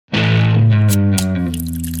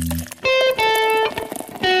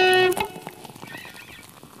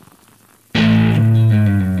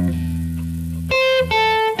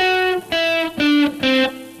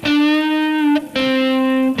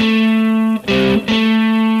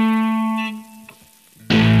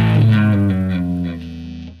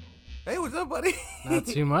Not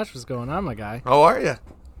too much. What's going on, my guy? How are you?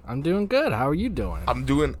 I'm doing good. How are you doing? I'm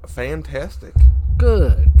doing fantastic.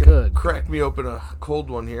 Good. Crack me open a cold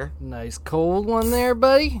one here. Nice cold one there,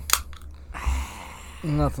 buddy.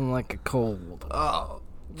 Nothing like a cold. Oh,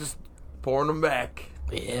 just pouring them back.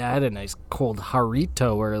 Yeah, I had a nice cold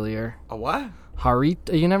Harito earlier. A what?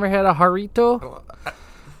 Harito? You never had a Harito?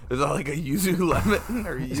 Is that like a yuzu lemon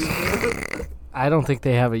or yuzu? I don't think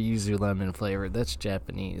they have a yuzu lemon flavor. That's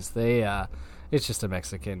Japanese. It's just a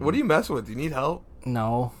Mexican. What are you messing with? Do you need help?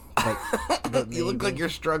 No. But You look maybe. like you're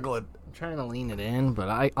struggling. I'm trying to lean it in,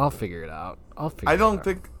 but I'll figure it out. I don't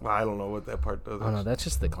know what that part does. Oh no, that's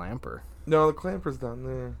just the clamper. No, the clamper's down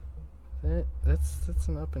there. That's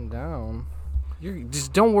an up and down. You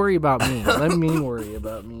just don't worry about me. Let me worry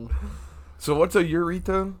about me. So what's a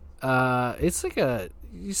Eurito? It's like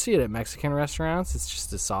you see it at Mexican restaurants. It's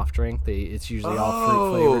just a soft drink. It's usually all fruit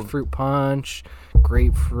flavored, fruit punch,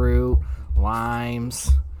 grapefruit,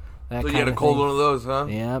 limes. That So you kind had a of cold thing. one of those, huh?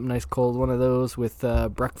 Yeah, nice cold one of those with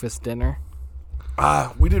breakfast dinner.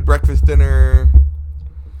 We did breakfast dinner.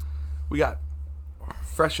 We got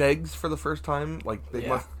fresh eggs for the first time. Like they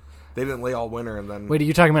didn't lay all winter, and then Wait, are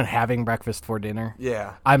you talking about having breakfast for dinner?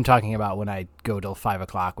 yeah. I'm talking about when I go till 5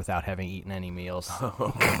 o'clock without having eaten any meals.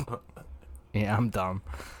 Yeah, I'm dumb.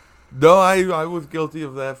 No, I was guilty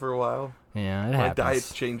of that for a while. Yeah, it My happens.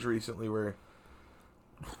 diet's changed recently where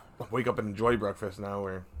I wake up and enjoy breakfast now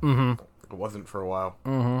where it wasn't for a while.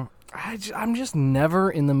 I'm just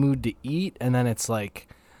never in the mood to eat, and then it's like,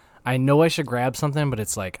 I know I should grab something, but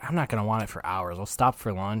it's like, I'm not going to want it for hours. I'll stop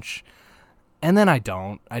for lunch, and then I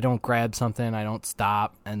don't grab something, I don't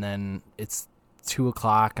stop, and then it's 2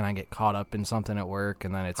 o'clock, and I get caught up in something at work,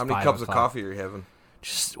 and then it's How many 5 cups of o'clock. coffee are you having?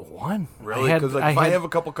 Just one. Really? Because if I have a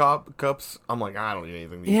couple cups, I'm like, I don't need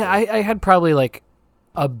anything. Yeah, I had probably like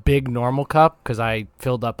a big normal cup because I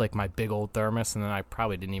filled up like my big old thermos, and then I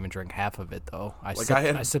probably didn't even drink half of it though. I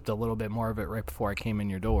sipped a little bit more of it right before I came in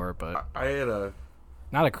your door, but I had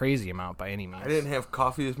not a crazy amount by any means. I didn't have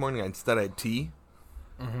coffee this morning. Instead, I had tea.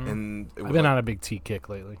 And it was I've been on a big tea kick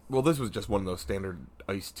lately. well, this was just one of those standard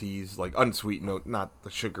iced teas, like unsweetened, not the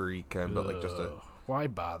sugary kind, but like just a. Why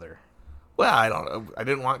bother? Well, I don't know. I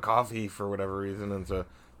didn't want coffee for whatever reason, and so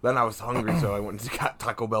then I was hungry, so I went and got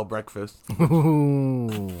Taco Bell breakfast.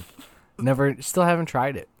 Ooh. Still haven't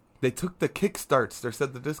tried it. They took the kickstarts. They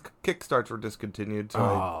said the kickstarts were discontinued. So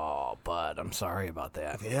Oh, bud, I'm sorry about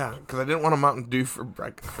that. yeah, because I didn't want a Mountain Dew for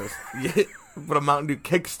breakfast. Yeah, but a Mountain Dew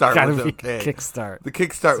kickstart Gotta was be okay. kickstart. The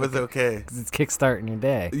kickstart was okay. 'Cause it's kickstarting your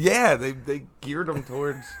day. Yeah, they geared them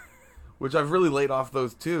towards, which I've really laid off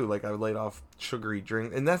those too. Like I laid off sugary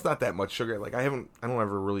drink, and that's not that much sugar. Like I'm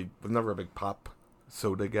never a big pop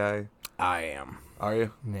soda guy. I am. Are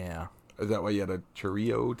you? Yeah. Is that why you had a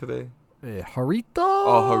churro today? Harito?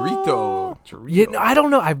 Oh, Harito. Churro. Yeah, I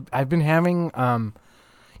don't know. I've been having, I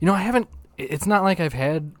haven't, it's not like I've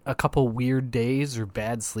had a couple weird days or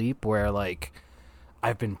bad sleep where, like,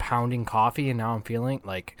 I've been pounding coffee and now I'm feeling,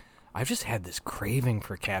 like, I've just had this craving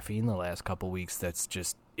for caffeine the last couple weeks that's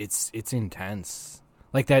just, it's intense.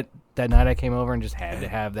 Like, that night I came over and just had to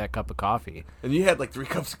have that cup of coffee. And you had like 3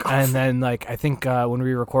 cups of coffee. And then, like, I think when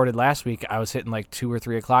we recorded last week, I was hitting like 2 or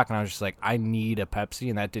 3 o'clock, and I was just like, I need a Pepsi,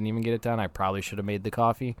 and that didn't even get it done. I probably should have made the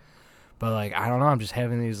coffee. But, like, I don't know. I'm just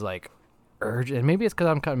having these, like, urges. And maybe it's because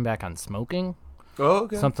I'm cutting back on smoking. Oh,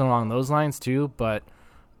 okay. Something along those lines, too. But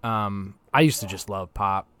I used to just love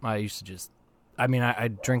pop. I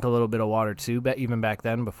drink a little bit of water, too, even back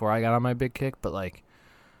then before I got on my big kick. But, like,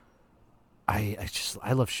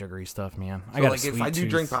 I love sugary stuff, man. So, like, if I do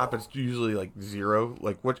drink pop, it's usually like 0,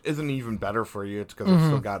 like, which isn't even better for you. It's because it's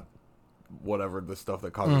still got whatever the stuff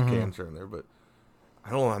that causes cancer in there. But I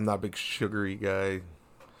don't know. I'm not a big sugary guy.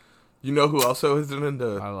 You know who also isn't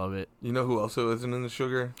into? I love it. You know who also isn't into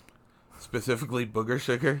sugar? Specifically, booger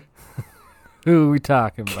sugar. Who are we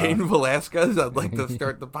talking about? Cain Velasquez. I'd like to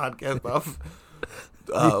start the podcast off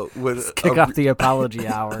with Kick off the apology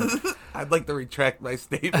hour. I'd like to retract my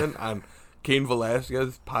statement on Cain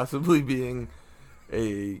Velasquez possibly being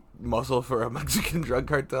a muscle for a Mexican drug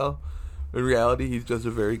cartel. In reality, he's just a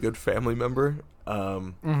very good family member.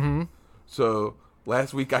 So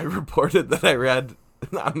last week I reported that I read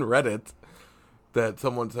on Reddit that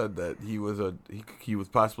someone said that he was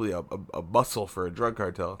possibly a muscle for a drug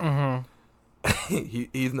cartel.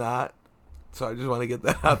 He's not. So I just want to get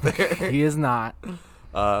that out there. He is not.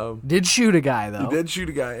 Did shoot a guy though. He did shoot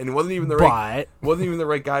a guy, and it wasn't even the right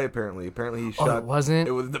guy. Apparently, he shot. It wasn't.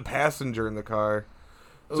 It was the passenger in the car.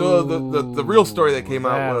 So the real story that came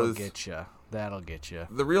out was that'll get you.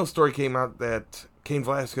 The real story came out that Cain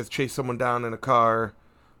Velasquez chased someone down in a car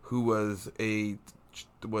who was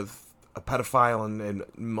a pedophile and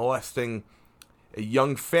molesting a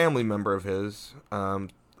young family member of his.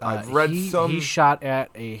 I've read He shot at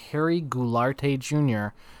a Harry Goularte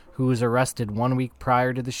Jr., who was arrested 1 week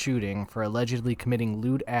prior to the shooting for allegedly committing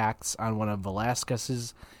lewd acts on one of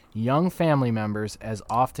Velasquez's young family members as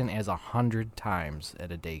often as 100 times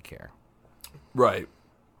at a daycare. Right.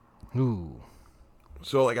 Ooh.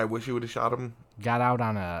 So, like, I wish he would have shot him. Got out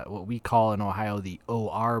on what we call in Ohio the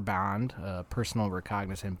OR bond, personal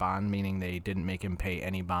recognizant bond, meaning they didn't make him pay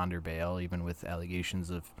any bond or bail, even with allegations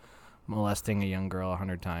of molesting a young girl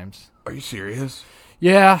 100 times. Are you serious?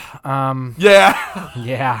 Yeah. Yeah.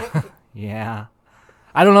 Yeah. Yeah.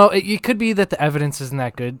 I don't know. It could be that the evidence isn't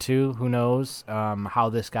that good, too. Who knows how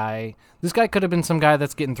this guy could have been some guy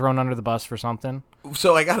that's getting thrown under the bus for something.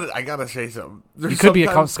 So I gotta say something. He could be a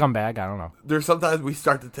scumbag. I don't know. There's sometimes we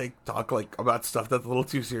start to talk like about stuff that's a little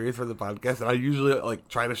too serious for the podcast, and I usually like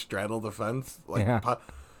try to straddle the fence. Like, Yeah.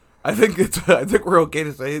 I think we're okay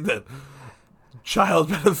to say that child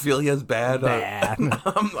pedophilia is bad. Bad.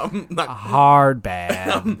 I'm not Hard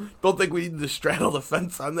bad. don't think we need to straddle the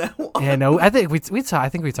fence on that one. Yeah, no, I think we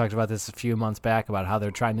talked about this a few months back about how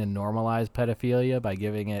they're trying to normalize pedophilia by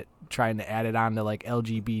trying to add it on to like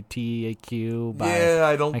LGBTQ.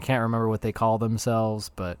 I can't remember what they call themselves,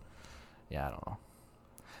 but yeah, I don't know.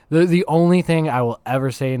 The only thing I will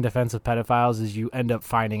ever say in defense of pedophiles is you end up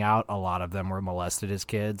finding out a lot of them were molested as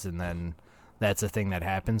kids, and then that's a thing that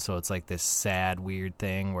happens. So it's like this sad, weird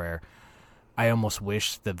thing where I almost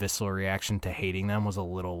wish the visceral reaction to hating them was a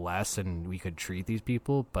little less and we could treat these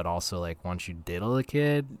people. But also, like, once you diddle a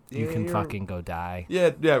kid, you can fucking go die.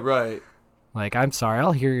 Yeah, right. Like, I'm sorry,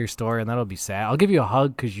 I'll hear your story and that'll be sad. I'll give you a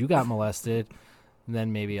hug because you got molested, and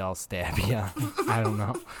then maybe I'll stab you. I don't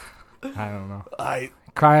know.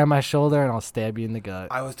 Cry on my shoulder and I'll stab you in the gut.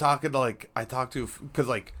 I was talking to because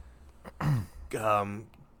like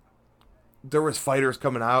there was fighters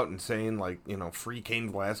coming out and saying, like, you know, free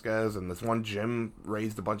Cain Velasquez, and this one gym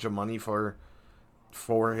raised a bunch of money for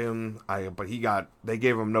him. But they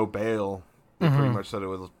gave him no bail. They pretty much said it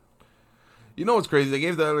was, you know what's crazy? They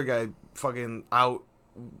gave the other guy fucking out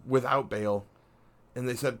without bail, and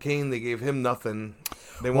they said Cain, they gave him nothing.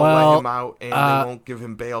 They won't let him out, and they won't give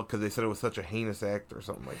him bail because they said it was such a heinous act or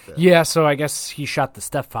something like that. Yeah, so I guess he shot the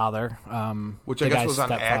stepfather. Which I guess was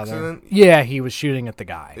on accident? Yeah, he was shooting at the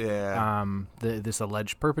guy. Yeah. This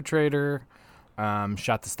alleged perpetrator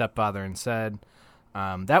shot the stepfather and said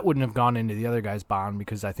that wouldn't have gone into the other guy's bond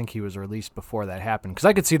because I think he was released before that happened. Because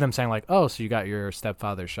I could see them saying, like, oh, so you got your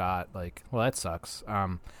stepfather shot. Like, well, that sucks.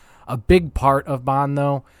 A big part of bond,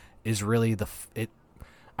 though, is really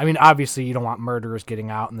I mean, obviously, you don't want murderers getting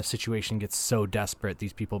out and the situation gets so desperate,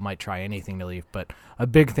 these people might try anything to leave. But a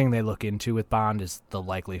big thing they look into with bond is the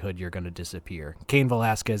likelihood you're going to disappear. Cain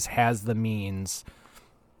Velasquez has the means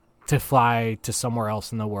to fly to somewhere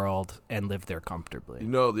else in the world and live there comfortably. You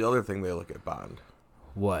know, the other thing they look at bond.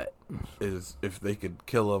 What? Is if they could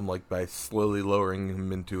kill him, like, by slowly lowering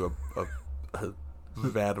him into a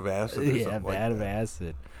vat of acid or something like vat of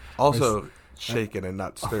acid. Also... shaken and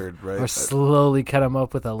not stirred, right? Or slowly cut him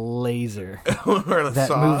up with a laser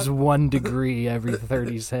that moves 1 degree every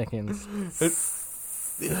 30 seconds.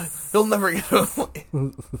 He'll never get away.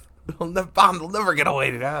 Bond will never get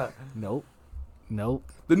away to that. Nope.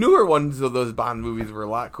 The newer ones of those Bond movies were a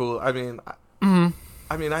lot cool. I mean,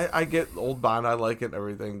 I get old Bond. I like it and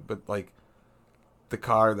everything, but like the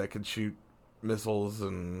car that could shoot missiles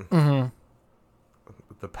and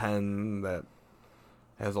the pen that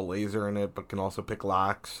has a laser in it, but can also pick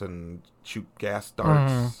locks and shoot gas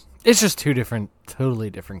darts. It's just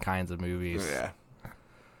totally different kinds of movies. Yeah.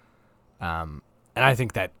 And I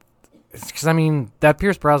think that, because I mean, that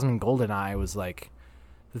Pierce Brosnan GoldenEye was like,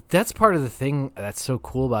 that's part of the thing that's so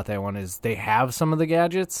cool about that one is they have some of the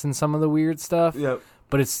gadgets and some of the weird stuff. Yep.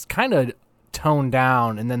 But it's kind of toned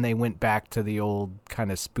down, and then they went back to the old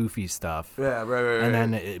kind of spoofy stuff. Yeah, right.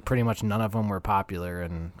 And then pretty much none of them were popular,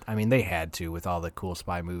 and I mean they had to with all the cool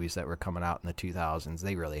spy movies that were coming out in the 2000s.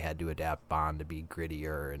 They really had to adapt Bond to be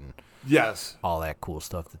grittier and all that cool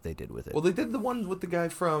stuff that they did with it. Well, they did the one with the guy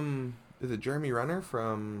from, is it Jeremy Renner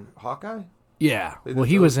from Hawkeye? Yeah. Well,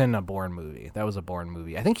 he was in a Bourne movie. That was a Bourne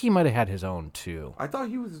movie. I think he might have had his own too. I thought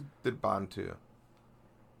did Bond too.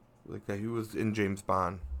 Like that, he was in James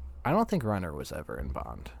Bond. I don't think Renner was ever in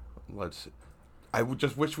Bond. I would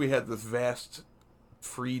just wish we had this vast,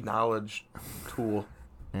 free knowledge tool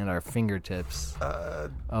at our fingertips.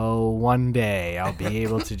 One day I'll be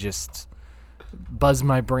able to just buzz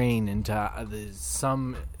my brain into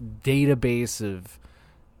some database of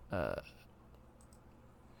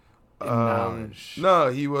knowledge. No,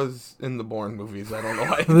 he was in the Bourne movies. I don't know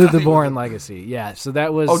why. The Bourne Legacy. Yeah, so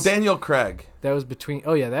that was... Oh, Daniel Craig. That was between...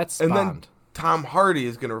 Oh, yeah, that's Bond. And then Tom Hardy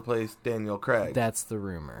is going to replace Daniel Craig. That's the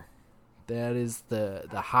rumor. That is the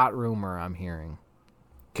hot rumor I'm hearing.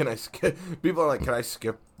 Can I skip? People are like, can I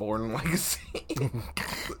skip Bourne Legacy?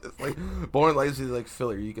 It's like, Bourne Legacy is like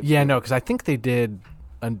filler. You can. Yeah, no, because I think they did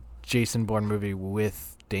a Jason Bourne movie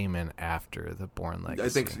with Damon after the Bourne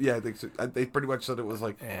Legacy. I think so. They pretty much said it was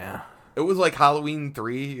like. Yeah. It was like Halloween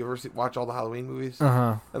 3. You ever watch all the Halloween movies?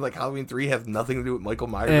 Uh-huh. And like Halloween 3 has nothing to do with Michael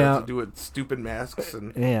Myers. Yeah. It has to do with stupid masks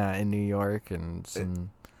and. Yeah, in New York and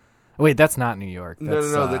some. Wait, that's not New York.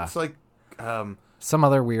 That's, No. That's like. Some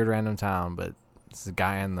other weird random town, but it's a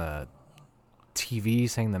guy on the TV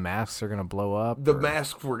saying the masks are gonna blow up. The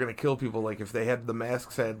masks were gonna kill people. Like if they had the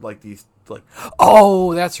masks had like these like.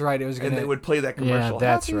 Oh, that's right. It was gonna. And they would play that commercial. Yeah,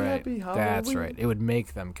 that's happy, right. Happy That's right. It would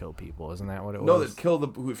make them kill people. Isn't that what it was? No, they'd kill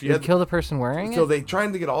the if you had kill the person wearing it. So they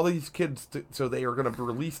trying to get all these kids. So they are going to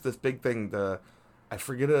release this big thing. I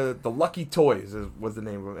forget the Lucky Toys was the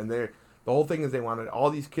name of it, and the whole thing is they wanted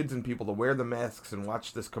all these kids and people to wear the masks and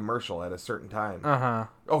watch this commercial at a certain time.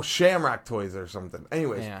 Oh, Shamrock Toys or something.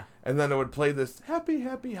 Anyways, yeah. And then it would play this happy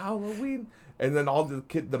Halloween, and then all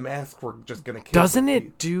the masks were just gonna kill. Doesn't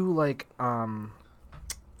it do like I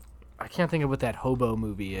can't think of what that hobo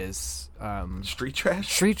movie is. Street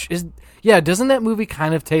Trash. Doesn't that movie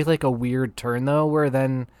kind of take like a weird turn though, where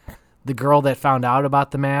then the girl that found out about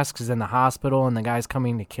the masks is in the hospital and the guy's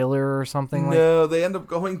coming to kill her or something? No, they end up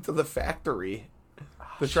going to the factory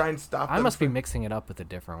to try and stop them. I must be mixing it up with a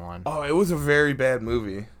different one. Oh, it was a very bad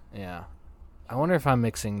movie. Yeah. I wonder if I'm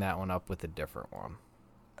mixing that one up with a different one.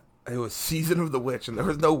 It was Season of the Witch, and there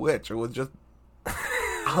was no witch. It was just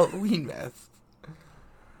Halloween masks.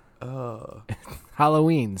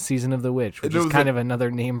 Halloween, Season of the Witch, which is kind of another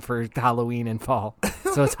name for Halloween and fall.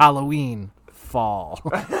 So it's Halloween, fall.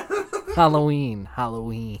 Halloween.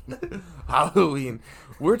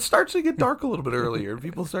 Where it starts to get dark a little bit earlier.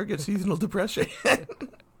 People start getting seasonal depression.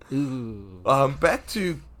 Ooh. Back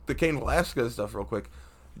to the Cain Velasquez stuff real quick.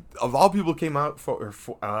 Of all people came out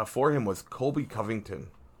for him was Colby Covington.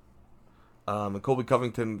 And Colby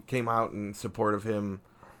Covington came out in support of him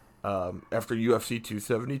after UFC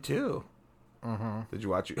 272. Mm-hmm. Did you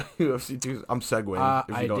watch UFC 2? I'm segueing.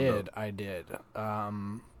 If you don't know. I did.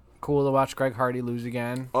 Cool to watch Greg Hardy lose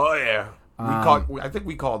again. Oh yeah, I think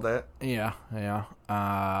we called that. Yeah.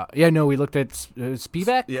 No, we looked at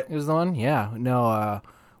Spivak. Yeah, is the one. Yeah, no.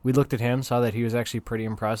 We looked at him, saw that he was actually pretty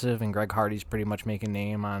impressive, and Greg Hardy's pretty much making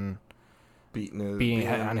name on being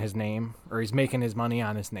on his name, or he's making his money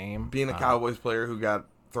on his name. Being a Cowboys player who got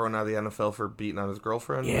thrown out of the NFL for beating on his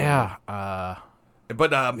girlfriend. Yeah.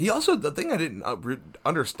 But he also, the thing I didn't I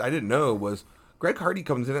didn't know was Greg Hardy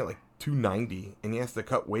comes in at like 290, and he has to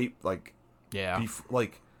cut weight like. Yeah.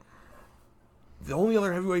 The only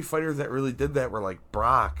other heavyweight fighters that really did that were like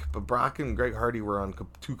Brock, but Brock and Greg Hardy were on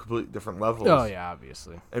two completely different levels. Oh yeah,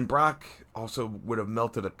 obviously. And Brock also would have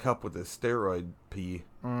melted a cup with his steroid pee.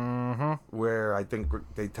 Mm-hmm. Where I think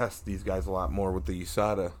they test these guys a lot more with the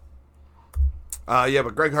USADA.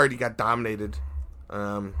 But Greg Hardy got dominated.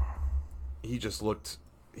 He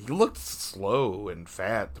looked slow and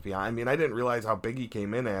fat, to be honest. I mean, I didn't realize how big he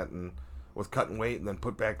came in at and was cutting weight and then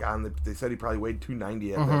put back on. They said he probably weighed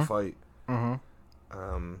 290 at that fight. Mm-hmm.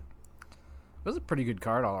 It was a pretty good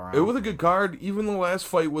card all around. It was a good card. Even the last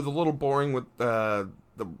fight was a little boring with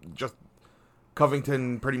just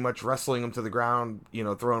Covington pretty much wrestling him to the ground,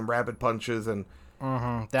 throwing rapid punches and.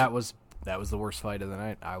 Mm-hmm. That was the worst fight of the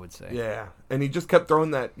night, I would say. Yeah, and he just kept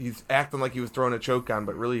throwing that. He's acting like he was throwing a choke on,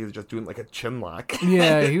 but really he was just doing like a chin lock.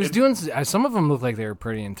 Yeah, he was doing. Some of them looked like they were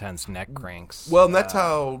pretty intense neck cranks. Well, and that's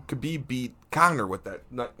how Khabib beat Conor with that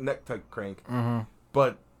neck type crank. Mm-hmm.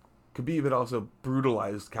 But Khabib had also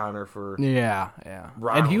brutalized Conor for rounds.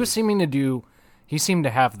 And he was he seemed to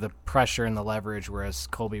have the pressure and the leverage, whereas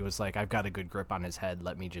Colby was like, I've got a good grip on his head,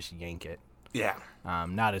 let me just yank it. Yeah.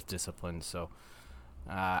 Not as disciplined, so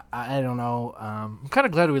I don't know. I'm kind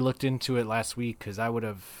of glad we looked into it last week, because I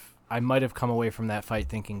might have come away from that fight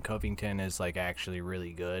thinking Covington is like actually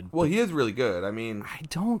really good. Well, he is really good. I mean, I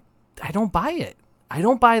don't buy it. I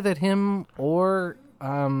don't buy that him or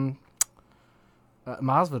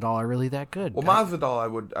Masvidal are really that good. Well, Masvidal,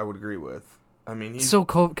 I would agree with. I mean, so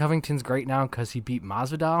Covington's great now because he beat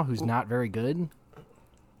Masvidal, who's not very good.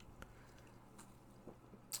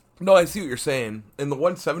 No, I see what you're saying. And the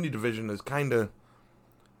 170 division is kind of.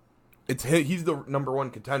 He's the number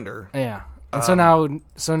one contender. Yeah. And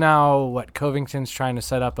so now, what? Covington's trying to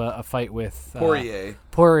set up a fight with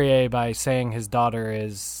Poirier by saying his daughter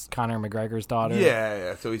is Conor McGregor's daughter.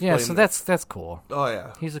 Yeah. So he's so that's cool. Oh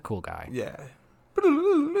yeah, he's a cool guy. Yeah.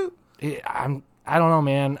 I don't know,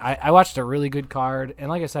 man. I watched a really good card, and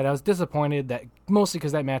like I said, I was disappointed that mostly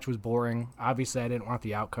because that match was boring. Obviously, I didn't want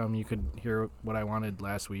the outcome. You could hear what I wanted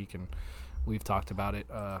last week, and we've talked about it.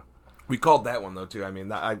 We called that one though too. I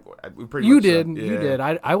mean, we pretty. You much did, said, you did.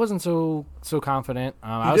 I wasn't so confident.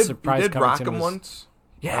 I was surprised. You did rock him once.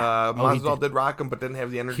 Yeah, Masvidal did rock him, but didn't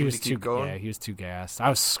have the energy to keep going. Yeah, he was too gassed. I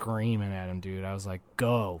was screaming at him, dude. I was like,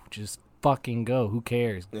 "Go, just fucking go. Who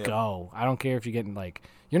cares? Yeah. Go. I don't care if you're getting like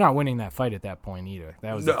you're not winning that fight at that point either."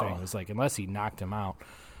 That was the thing. It was like unless he knocked him out,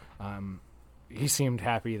 he seemed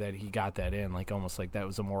happy that he got that in, like almost like that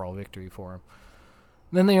was a moral victory for him.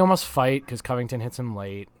 Then they almost fight because Covington hits him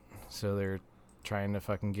late. So they're trying to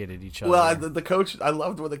fucking get at each other. Well, the coach, I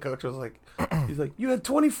loved when the coach was like, he's like, "You had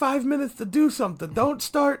 25 minutes to do something. Don't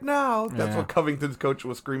start now." That's what Covington's coach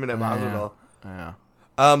was screaming at Masvidal. Yeah.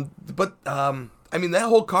 I mean, that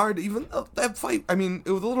whole card, even that fight, I mean,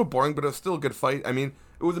 it was a little boring, but it was still a good fight. I mean,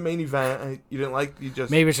 it was a main event. You didn't like,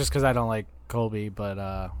 Maybe it's just because I don't like Colby, but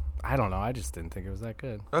I don't know. I just didn't think it was that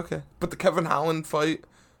good. Okay. But the Kevin Holland fight,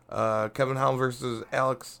 Kevin Holland versus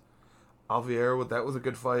Alex Oliveira, that was a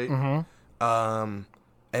good fight. Mm-hmm.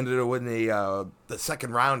 Ended up winning the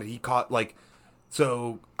second round, and he caught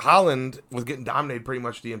so Holland was getting dominated pretty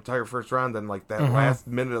much the entire first round. Then that last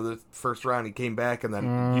minute of the first round, he came back, and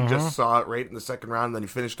then you just saw it right in the second round. And then he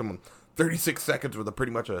finished him in 36 seconds with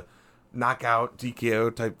pretty much a knockout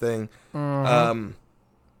TKO type thing.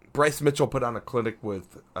 Bryce Mitchell put on a clinic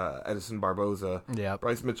with Edson Barboza. Yeah,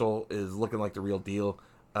 Bryce Mitchell is looking like the real deal.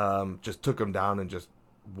 Just took him down and just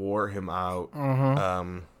wore him out.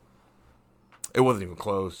 It wasn't even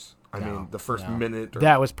close. I mean, the first minute.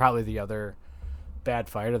 That was probably the other bad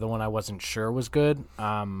fight, or the one I wasn't sure was good.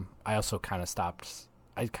 I also kind of stopped.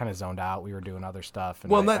 I kind of zoned out. We were doing other stuff,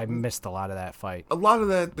 and I missed a lot of that fight. A lot of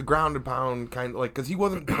that, the ground and pound kind of because he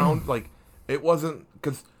wasn't pound it wasn't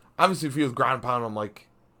because obviously if he was ground and pound him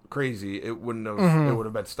crazy, it wouldn't have. It would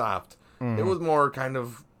have been stopped. It was more kind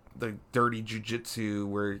of the dirty jiu-jitsu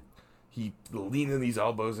where he leaning these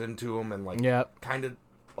elbows into him and kind of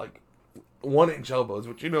 1-inch elbows,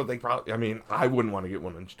 which they probably. I mean, I wouldn't want to get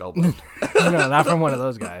 1-inch elbows. No, not from one of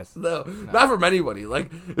those guys. No, not from anybody.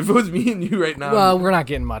 If it was me and you right now. Well, we're not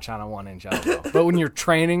getting much on a 1-inch elbow, but when you're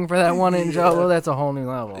training for that 1-inch elbow, that's a whole new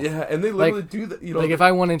level. Yeah, and they literally do that. If I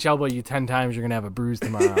 1-inch elbow you 10 times, you're gonna have a bruise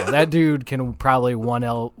tomorrow. That dude can probably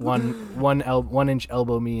 1-inch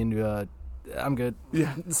elbow me into a. I'm good.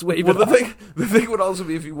 Yeah, just wave it. The thing would also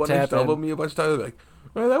be if you 1-inch elbow me a bunch of times, I'd be like,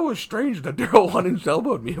 well, that was strange that Daryl 1-inch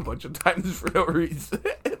elbowed me a bunch of times for no reason.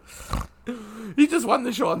 He just wanted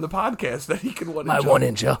to show on the podcast that he can 1-inch. My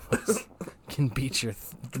 1-inch elbows can beat your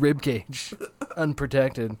rib cage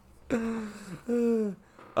unprotected. The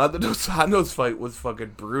Dos Anjos fight was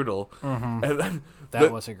fucking brutal, and then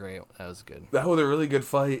that was good. That was a really good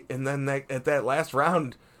fight, and then at that last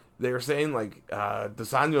round, they were saying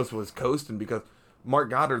Dos Anjos was coasting because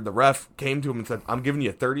Mark Goddard, the ref, came to him and said, "I'm giving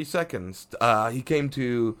you 30 seconds." He came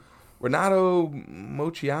to Renato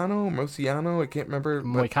Moicano, I can't remember.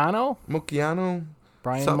 Moicano?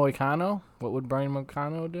 Brian Some... Moicano? What would Brian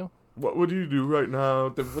Moicano do? What would you do right now?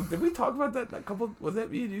 Did we talk about that? Was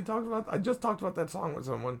that me? You talked about? I just talked about that song with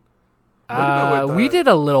someone. We did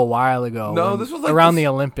a little while ago. No, this was around the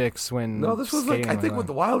Olympics when. No, this was I think with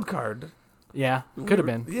the wild card. Yeah, could have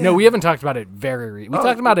been. Yeah. No, we haven't talked about it we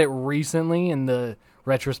talked about it recently in the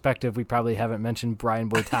retrospective. We probably haven't mentioned Brian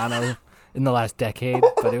Boitano in the last decade,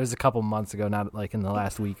 but it was a couple months ago, not in the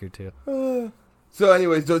last week or two. So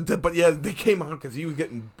anyways, but yeah, they came on because he was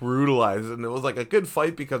getting brutalized, and it was a good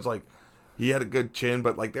fight because he had a good chin,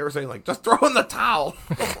 but they were saying just throw in the towel.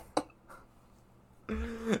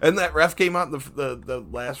 And that ref came out in the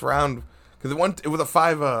last round because it was a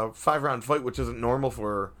five round fight, which isn't normal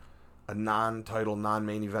for a non-title,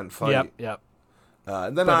 non-main event fight. Yep.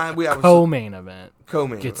 And then we have co-main event.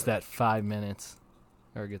 Co-main gets event. That 5 minutes,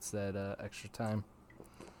 or gets that extra time.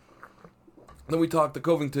 Then we talked. The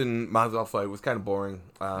Covington Masvidal fight was kind of boring.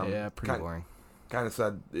 Pretty boring. Kind of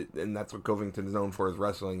sad, and that's what Covington's known for is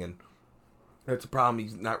wrestling, and that's a problem.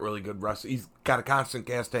 He's not really good wrestling. He's got a constant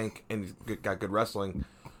gas tank, and he's got good wrestling.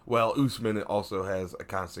 Well, Usman also has a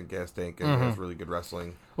constant gas tank and has really good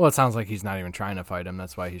wrestling. Well, it sounds like he's not even trying to fight him.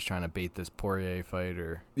 That's why he's trying to bait this Poirier fight.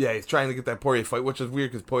 Yeah, he's trying to get that Poirier fight, which is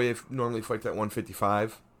weird because Poirier normally fights at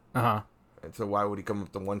 155. Uh-huh. And so why would he come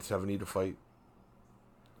up to 170 to fight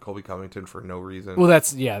Colby Covington for no reason. Well,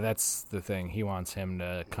 that's the thing. He wants him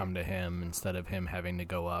to come to him instead of him having to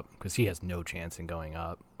go up because he has no chance in going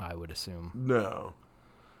up, I would assume. No.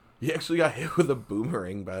 He actually got hit with a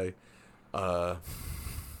boomerang by Fabricio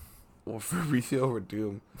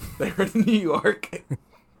Verdum. They were in New York,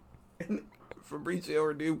 and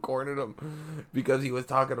Fabricio Verdum cornered him because he was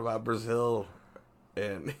talking about Brazil,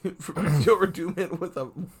 and Fabricio Verdum hit with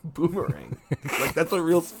a boomerang. Like, that's a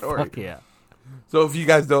real story. Fuck yeah. So if you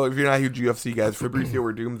guys don't, if you're not huge UFC guys, Fabricio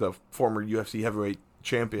Verdum's a former UFC heavyweight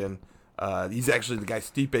champion. He's actually the guy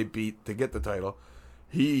Stipe beat to get the title.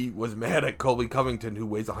 He was mad at Colby Covington, who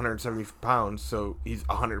weighs 170 pounds, so he's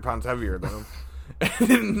 100 pounds heavier than him,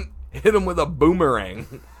 and hit him with a boomerang.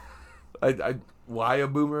 Why a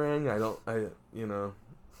boomerang?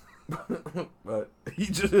 But he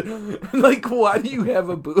just, like, why do you have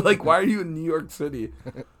why are you in New York City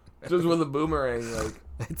just with a boomerang? Like,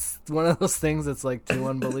 it's one of those things that's like too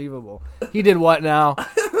unbelievable. He did what now?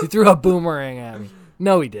 He threw a boomerang at me.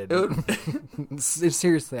 No, he didn't.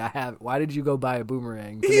 Seriously, I have. Why did you go buy a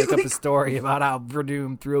boomerang to make up a story about how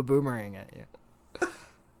Verdum threw a boomerang at you?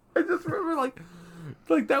 I just remember, like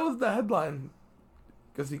that was the headline.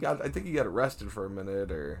 Because I think he got arrested for a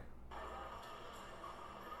minute, or...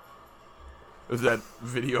 Was that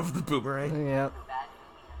video of the boomerang? Yeah.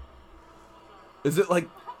 Is it like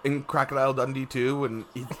in Crocodile Dundee 2 when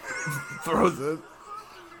he throws it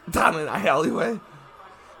down an alleyway?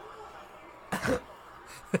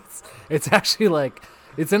 It's actually like,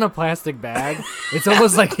 it's in a plastic bag. It's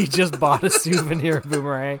almost like he just bought a souvenir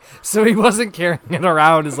boomerang, so he wasn't carrying it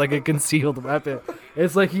around as like a concealed weapon.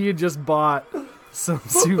 It's like he had just bought some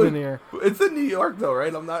souvenir. It's in New York though,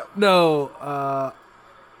 right? No,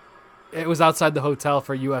 it was outside the hotel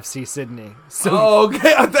for UFC Sydney. So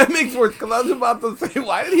okay, that makes sense. Because I was about to say,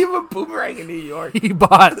 why did he have a boomerang in New York? He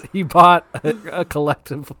bought a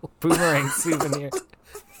collectible boomerang souvenir.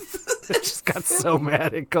 I just got so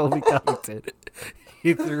mad at Colby Covington.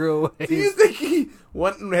 He threw away. Do you think he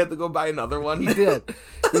went and had to go buy another one? He did.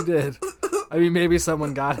 I mean, maybe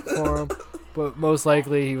someone got it for him, but most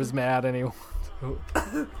likely he was mad and he...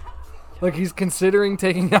 Like, he's considering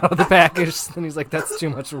taking it out of the package, and he's like, that's too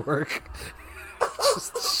much work.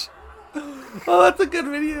 Oh, that's a good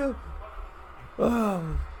video.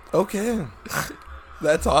 Oh, okay.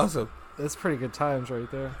 That's awesome. That's pretty good times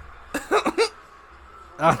right there.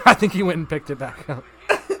 I think he went and picked it back up.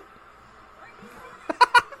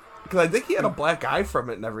 Because I think he had a black eye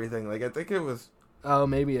from it and everything. Like, I think it was... Oh,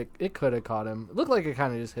 maybe it could have caught him. It looked like it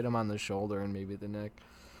kind of just hit him on the shoulder and maybe the neck.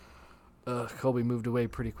 Colby moved away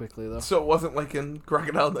pretty quickly, though. So it wasn't like in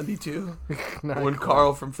Crocodile Dundee 2? When Cool.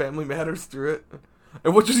 Carl from Family Matters threw it?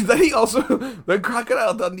 And which is then he also... Then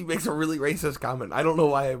Crocodile Dundee makes a really racist comment. I don't know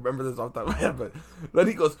why I remember this off the top of my head, but then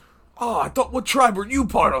he goes, "Oh, I thought, what tribe were you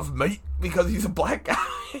part of, mate?" Because he's a black guy.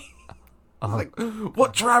 He's like,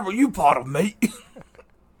 "What tribe are you part of, mate?"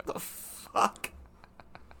 What the fuck?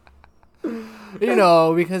 You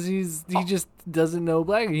know, because he just doesn't know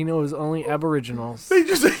black. He knows only Aboriginals. They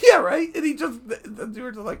just, yeah, right? And they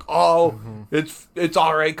were just like, "Oh, it's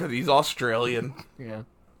all right because he's Australian." Yeah.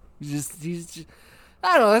 He's just,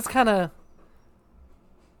 I don't know, that's kind of,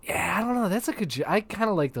 yeah, I don't know, that's a good joke. I kind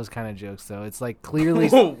of like those kind of jokes, though. It's like clearly...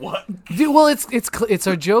 What? Dude, well, it's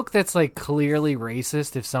a joke that's like clearly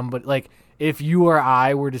racist if somebody, like, if you or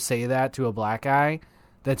I were to say that to a black guy,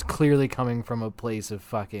 that's clearly coming from a place of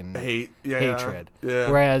fucking hatred.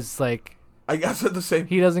 Yeah. Whereas, like, I guess at the same...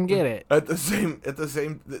 he doesn't get it. This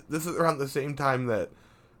is around the same time that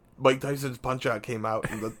Mike Tyson's Punch-Out came out,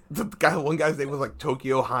 and one guy's name was like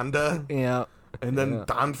Tokyo Honda. Yeah. And then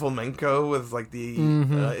Don Flamenco was like the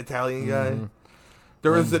Italian guy. Mm-hmm.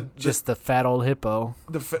 There was just the fat old hippo.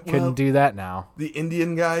 Couldn't do that now. The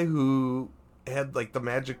Indian guy who had like the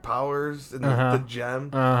magic powers and the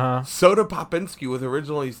gem. Soda Popinski was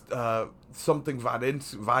originally something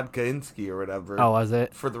Vodka-insky or whatever. Oh, was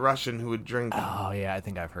it? For the Russian who would drink. Oh yeah, I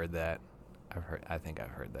think I've heard that. I think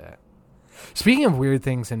I've heard that. Speaking of weird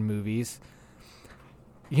things in movies,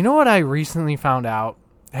 you know what I recently found out?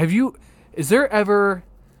 Is there ever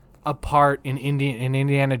a part in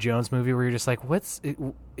Indiana Jones movie where you're just like,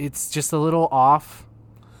 it's just a little off?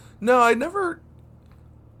 No, I don't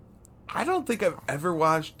think I've ever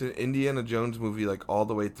watched an Indiana Jones movie like all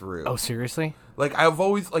the way through. Oh, seriously? Like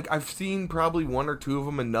I've seen probably one or two of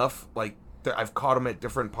them enough like that I've caught them at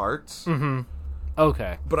different parts. Mm-hmm.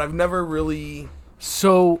 Okay. But I've never really...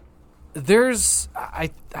 So there's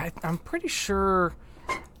I'm pretty sure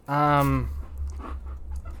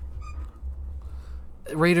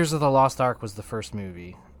Raiders of the Lost Ark was the first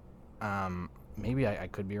movie. Maybe I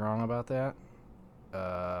could be wrong about that.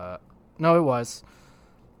 No, it was.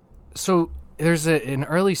 So there's an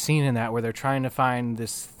early scene in that where they're trying to find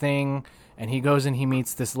this thing, and he goes and he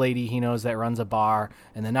meets this lady he knows that runs a bar,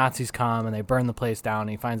 and the Nazis come and they burn the place down,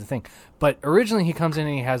 and he finds the thing. But originally he comes in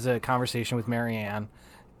and he has a conversation with Marianne,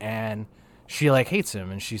 and she like hates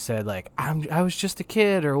him, and she said like I was just a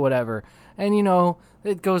kid or whatever, and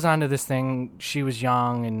it goes on to this thing. She was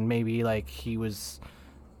young, and maybe like he was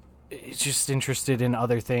just interested in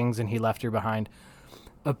other things, and he left her behind.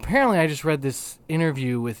 Apparently, I just read this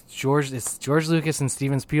interview with George Lucas and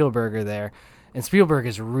Steven Spielberg are there, and Spielberg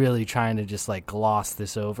is really trying to just like gloss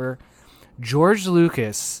this over. George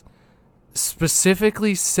Lucas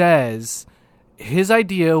specifically says his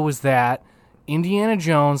idea was that Indiana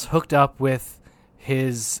Jones hooked up with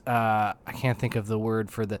his I can't think of the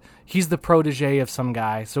word for he's the protege of some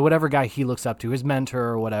guy, so whatever guy he looks up to, his mentor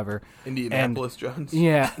or whatever. Indianapolis Jones.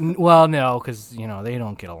 Yeah, well, no, because they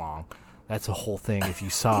don't get along. That's a whole thing. If you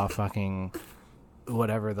saw fucking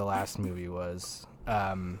whatever the last movie was,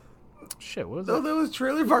 shit, what was No, it? that was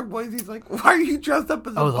Trailer Park Boys. He's like, why are you dressed up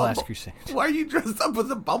as a The Last Crusade. Why are you dressed up as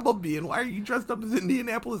a bumblebee, and why are you dressed up as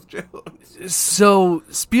Indianapolis Jones? So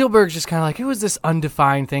Spielberg's just kind of like, it was this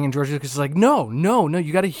undefined thing, and George Lucas is like, no,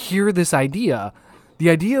 you got to hear this idea. The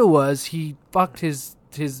idea was he fucked his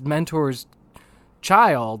mentor's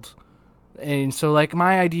child. And so, like,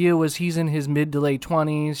 my idea was he's in his mid to late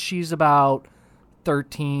 20s. She's about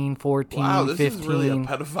 13, 14, Wow, this 15. is really a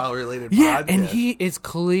pedophile-related Yeah, podcast. and it's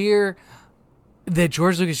clear that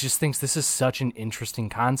George Lucas just thinks this is such an interesting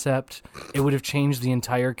concept. It would have changed the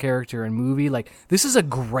entire character and movie. Like, this is a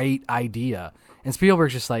great idea. And Spielberg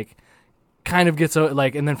just, like, kind of gets,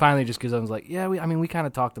 like, and then finally just gives up and is like, yeah, we kind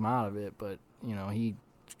of talked him out of it, but, he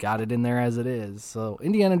got it in there as it is. So,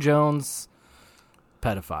 Indiana Jones...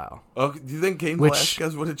 pedophile. Oh, do you think Cain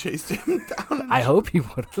Velasquez would have chased him down? I hope he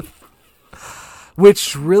would have.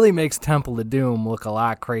 Which really makes Temple of Doom look a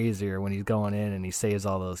lot crazier when he's going in and he saves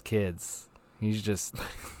all those kids. He's just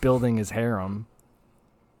building his harem.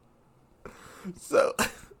 So,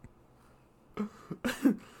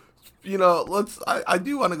 I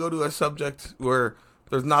do want to go to a subject where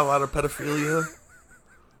there's not a lot of pedophilia.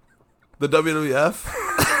 The WWF.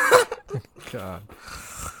 God.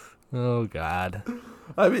 Oh, God.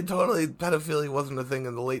 I mean, totally, pedophilia wasn't a thing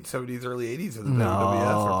in the late 70s, early 80s in the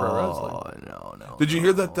WWF or pro wrestling. No. Did you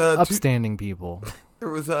hear that? Upstanding people. There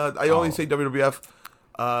was, I only say WWF,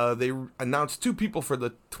 they announced 2 people for the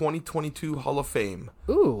 2022 Hall of Fame.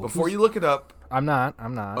 Ooh. Before you look it up. I'm not.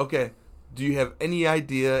 Okay. Do you have any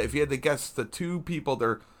idea, if you had to guess the 2 people,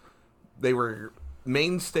 they were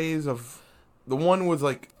mainstays of, the one was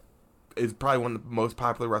is probably one of the most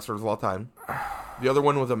popular wrestlers of all time. The other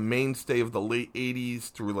one was a mainstay of the late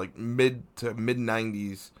 80s through mid to mid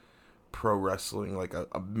 90s pro wrestling, like a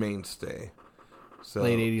mainstay. So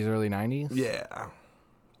Late 80s, early 90s? Yeah.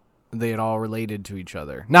 They had all related to each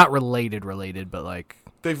other. Not related, but like...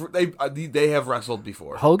 They have wrestled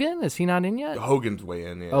before. Hogan? Is he not in yet? Hogan's way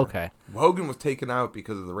in, yeah. Okay. Hogan was taken out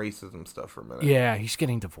because of the racism stuff for a minute. Yeah, he's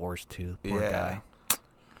getting divorced too. Poor guy.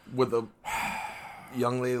 With a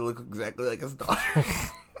young lady that looked exactly like his daughter.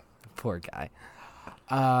 Poor guy.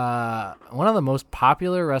 One of the most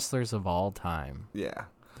popular wrestlers of all time. Yeah.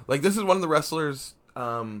 This is one of the wrestlers,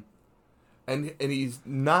 and he's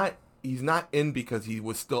not in because he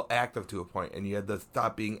was still active to a point, and you had to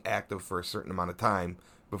stop being active for a certain amount of time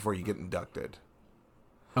before you get inducted.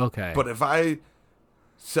 Okay. But if I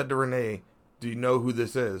said to Renee, do you know who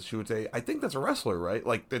this is? She would say, I think that's a wrestler, right?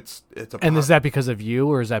 It's a... And is that because of you,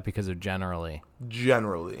 or is that because of generally?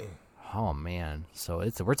 Generally. Oh, man. So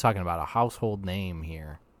we're talking about a household name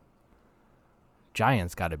here.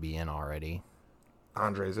 Giant's got to be in already.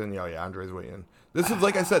 Andre's in. Yeah, Andre's way in. This is,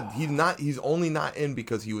 like I said, he's only not in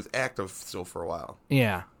because he was active still for a while.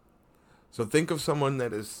 Yeah. So think of someone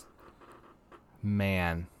that is...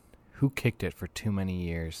 Man, who kicked it for too many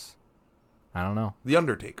years? I don't know. The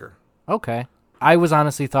Undertaker. Okay. I was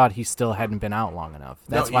honestly thought he still hadn't been out long enough.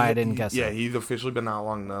 That's why I didn't guess it. Yeah, he's officially been out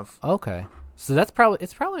long enough. Okay. So it's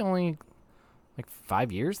probably only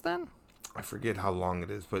 5 years then? I forget how long it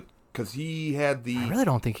is, but because he had the... I really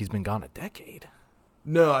don't think he's been gone a decade.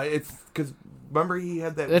 No, it's because remember he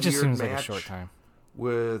had that just weird seems match like a short time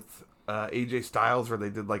with AJ Styles where they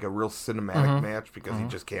did a real cinematic match because he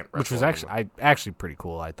just can't wrestle. Which was actually pretty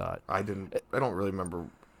cool, I thought. I don't really remember.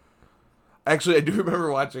 Actually, I do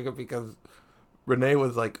remember watching it because Renee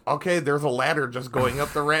was like, okay, there's a ladder just going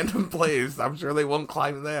up the random place. I'm sure they won't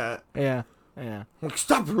climb that. Yeah. Yeah. Like,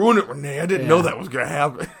 stop ruining it, Renee. I didn't know that was gonna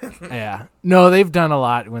happen. Yeah. No, they've done a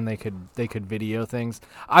lot when they could video things.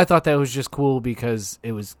 I thought that was just cool because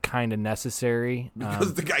it was kind of necessary.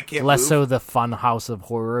 Because the guy can't less move. so the fun house of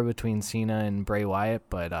horror between Cena and Bray Wyatt,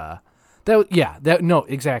 but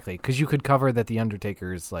exactly, because you could cover that the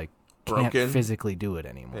Undertaker is like can't broken. physically do it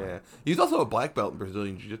anymore. Yeah. He's also a black belt in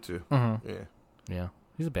Brazilian Jiu-Jitsu. Mm-hmm. Yeah. Yeah,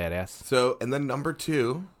 he's a badass. So, and then number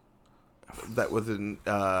 2, that was in,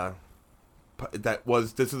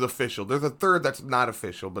 this is official. There's a third that's not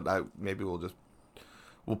official, but maybe we'll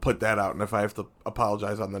put that out. And if I have to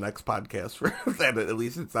apologize on the next podcast for that, at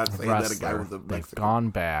least it's not saying that a guy was a They've Mexican. gone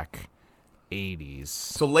back 80s.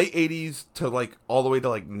 So late 80s to like all the way to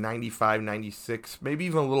like 95, 96, maybe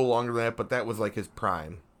even a little longer than that, but that was like his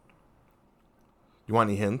prime. You want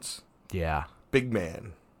any hints? Yeah. Big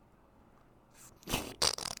man.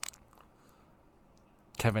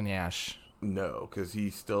 Kevin Nash. No, because he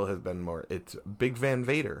still has been more. It's Big Van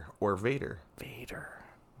Vader or Vader. Vader.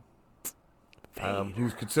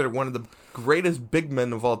 Who's considered one of the greatest big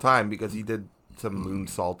men of all time because he did some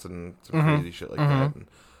moonsaults and some crazy shit like that. And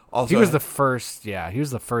also, He was the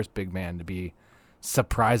first big man to be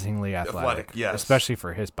surprisingly athletic. Yes. Especially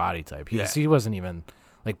for his body type. Yeah. He wasn't even,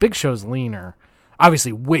 like, Big Show's leaner.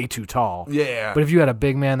 Obviously way too tall. Yeah. But if you had a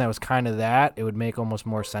big man that was kind of that, it would make almost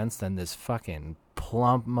more sense than this fucking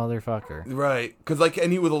plump motherfucker. Right, because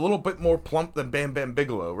and he was a little bit more plump than Bam Bam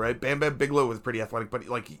Bigelow, right? Bam Bam Bigelow was pretty athletic, but he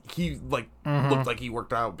looked like he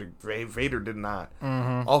worked out. Vader did not.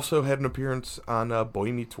 Also had an appearance on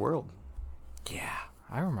Boy Meets World. Yeah,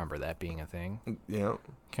 I remember that being a thing. You know,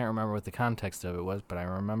 Can't remember what the context of it was, but I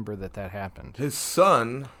remember that happened. his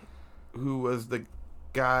son, who was the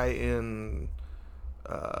guy in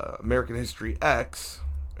American History X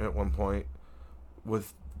at one point,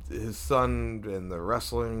 was his son in the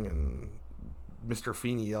wrestling, and Mr.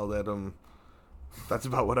 Feeney yelled at him. That's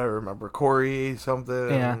about what I remember. Corey something.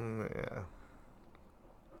 Yeah. Yeah.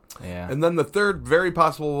 Yeah. And then the third very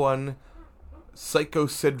possible one, Psycho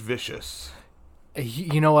Sid Vicious.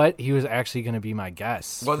 You know what? He was actually going to be my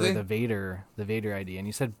guess Was for he? the Vader idea. And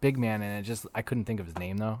you said big man, and I couldn't think of his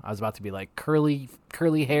name though. I was about to be like curly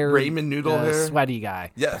hair, Raymond Noodle hair? sweaty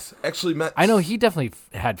guy. Yes, actually met. I know he definitely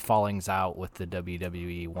had fallings out with the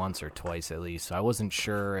WWE once or twice at least. So I wasn't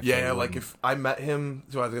sure. If Yeah, like if I met him,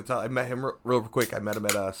 so I was gonna tell. I met him real quick. I met him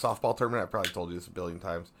at a softball tournament. I probably told you this a billion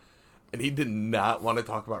times. And he did not want to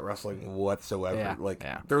talk about wrestling whatsoever.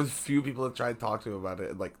 Yeah, There was a few people that tried to talk to him about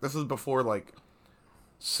it. Like, this is before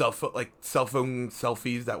cell phone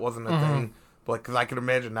selfies. That wasn't a thing. But because I can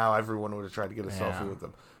imagine now everyone would have tried to get a selfie with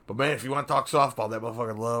him. But man, if you want to talk softball, that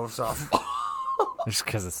motherfucker loves softball. just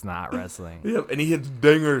because it's not wrestling. Yeah, and he hits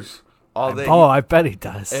dingers all day. Oh, I bet he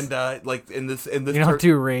does. And in this you don't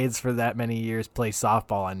do raids for that many years, play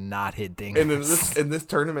softball and not hit dingers. and in this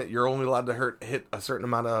tournament, you're only allowed to hit a certain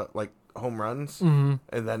amount of home runs, and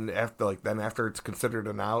then after it's considered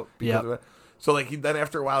an out. Because of it. So then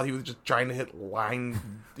after a while, he was just trying to hit line,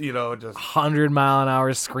 just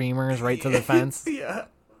 100-mile-an-hour screamers right to the fence. Yeah.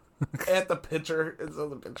 At the pitcher, and so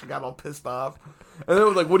the pitcher got all pissed off. And then it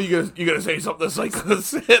was like, "What are you gonna say something to Psycho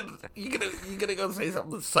Sid? You gonna go say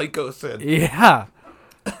something to Psycho Sid?" Yeah.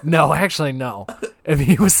 No, actually, no. If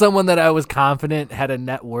he was someone that I was confident had a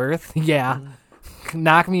net worth, yeah,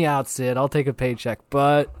 knock me out, Sid. I'll take a paycheck.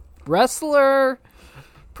 But wrestler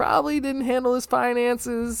probably didn't handle his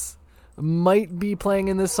finances. Might be playing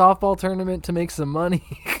in this softball tournament to make some money.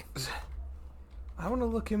 I want to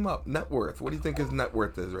look him up. Net worth. What do you think his net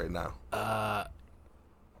worth is right now?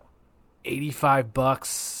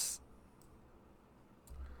 $85.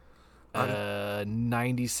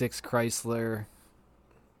 96 Chrysler,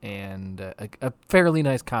 and a fairly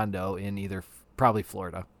nice condo in probably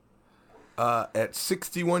Florida. At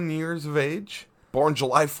 61 years of age, born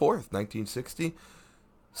July 4th, 1960,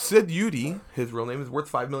 Sid Udy, his real name, is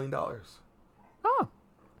worth $5 million. Oh,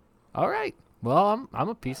 all right. Well, I'm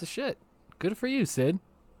a piece of shit. Good for you, Sid.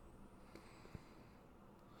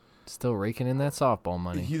 Still raking in that softball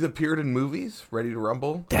money. He's appeared in movies, Ready to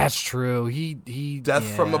Rumble. That's true. He Death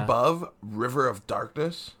from Above, River of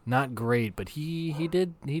Darkness. Not great, but he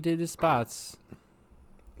did his spots.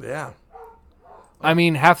 Yeah. I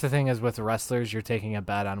mean, half the thing is with wrestlers, you're taking a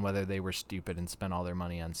bet on whether they were stupid and spent all their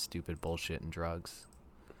money on stupid bullshit and drugs.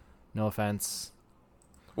 No offense.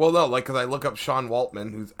 Well, no, because I look up Sean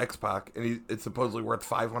Waltman, who's X-Pac, and it's supposedly worth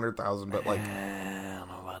 $500,000, but I don't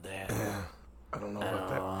know about that. I don't know about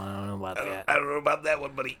that. I don't know about that. I don't know about that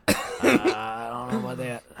one, buddy. I don't know about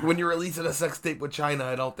that. When you're releasing a sex tape with China,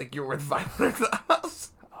 I don't think you're worth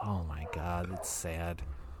 $500,000. Oh my god, that's sad.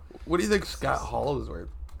 What do you think Scott Hall is worth?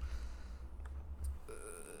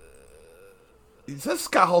 He says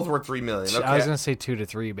Scott Hall's worth $3 million. Okay. I was gonna say 2 to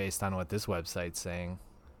 3 based on what this website's saying.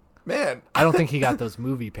 Man, I don't think he got those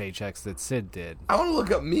movie paychecks that Sid did. I want to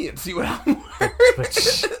look up me and see what I'm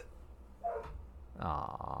worth.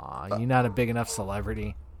 Aw, you're not a big enough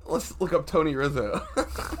celebrity. Let's look up Tony Rizzo.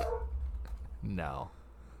 No.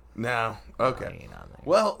 No. I Okay. ain't on there.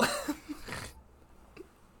 Well,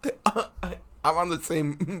 I'm on the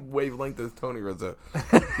same wavelength as Tony Rizzo.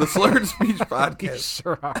 The Slurred Speech You Podcast.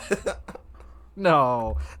 sure are.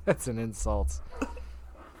 No, that's an insult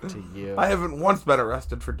to you. I haven't once been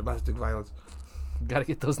arrested for domestic violence. Gotta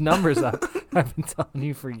get those numbers up. I've been telling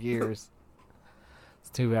you for years. It's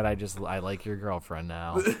too bad I like your girlfriend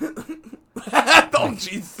now. Oh,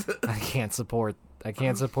 jeez. I can't support a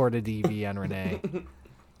DV on Renee.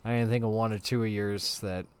 I didn't think of 1 or 2 of yours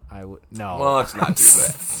that I would. No. Well, let's not do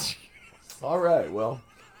that. All right. Well,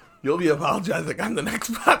 you'll be apologizing on the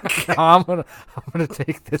next podcast. I'm gonna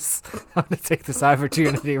take this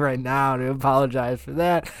opportunity right now to apologize for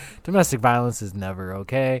that. Domestic violence is never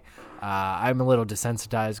okay. I'm a little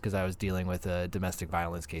desensitized because I was dealing with domestic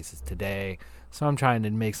violence cases today, so I'm trying to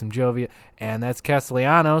make some jovial. And that's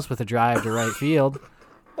Castellanos with a drive to right field.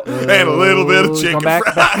 And a little bit of chicken back.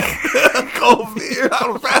 cold beer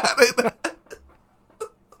on Friday.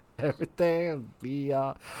 Everything will be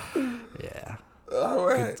yeah. All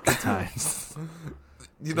right. Good times.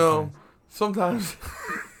 You know, sometimes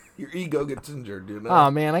your ego gets injured, you know?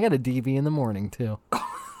 Oh man, I got a DV in the morning too.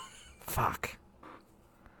 Fuck.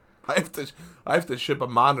 I have to ship a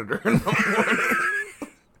monitor in the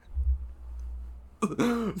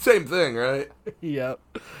morning. Same thing, right? Yep.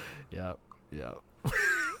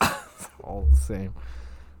 All the same.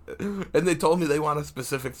 And they told me they want a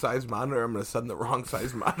specific size monitor. I'm going to send the wrong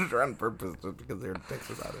size monitor on purpose just because they're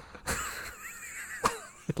dicks about it.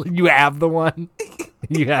 You have the one.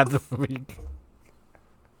 You have the week.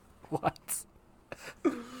 What?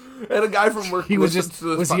 And a guy from work He was listens just to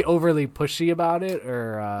this was he overly pushy about it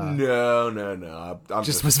or No. I'm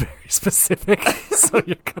just was very specific, so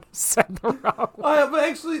you're gonna send the wrong one. But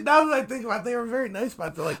actually, now that I think about it, they were very nice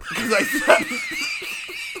about it. Like, because I said,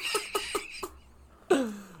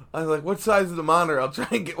 I was like, what size is the monitor? I'll try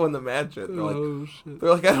and get one to match it.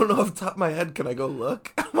 They're like, I don't know off the top of my head. Can I go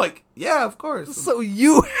look? I'm like, yeah, of course. So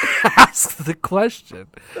you asked the question.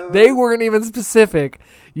 They weren't even specific.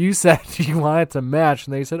 You said you wanted to match,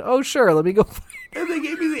 and they said, "Oh, sure, let me go." And they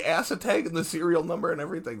gave me the ASA tag and the serial number and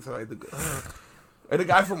everything. So I had to go. And a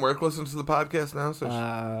guy from work listens to the podcast now.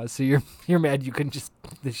 So you're mad you couldn't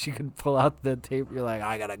that she could pull out the tape. You're like,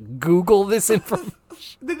 I gotta Google this information.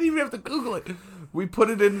 Didn't even have to Google it. We put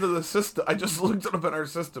it into the system. I just looked it up in our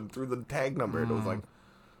system through the tag number, and it was like,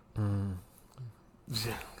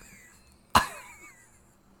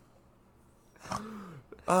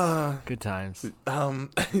 good times.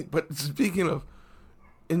 But speaking of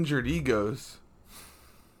injured egos,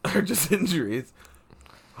 or just injuries,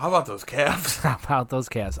 how about those calves? How about those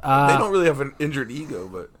cats? They don't really have an injured ego,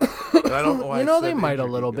 but I don't know why. They might a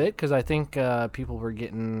little bit because I think people were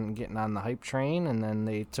getting on the hype train, and then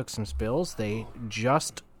they took some spills. They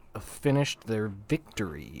just finished their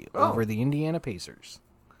victory over the Indiana Pacers.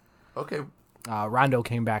 Okay. Rondo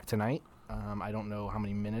came back tonight. I don't know how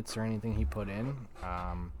many minutes or anything he put in,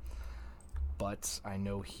 but I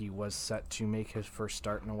know he was set to make his first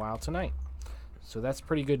start in a while tonight. So that's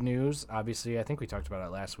pretty good news. Obviously, I think we talked about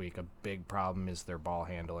it last week. A big problem is their ball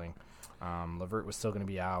handling. LeVert was still going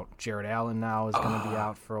to be out. Jared Allen now is going to be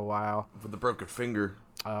out for a while. With the broken finger.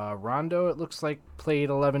 Rondo, it looks like, played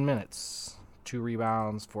 11 minutes. 2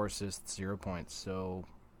 rebounds, 4 assists, 0 points. So,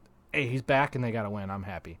 hey, he's back and they got to win. I'm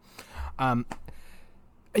happy.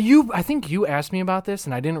 I think you asked me about this,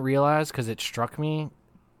 and I didn't realize because it struck me.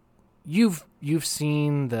 You've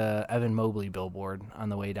seen the Evan Mobley billboard on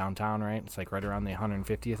the way downtown, right? It's like right around the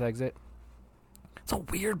 150th exit. It's a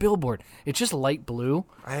weird billboard. It's just light blue.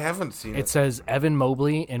 I haven't seen it. It says Evan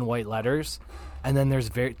Mobley in white letters, and then there's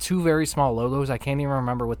two very small logos. I can't even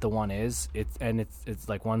remember what the one is. It's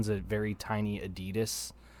like one's a very tiny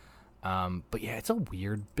Adidas. But yeah, it's a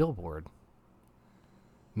weird billboard.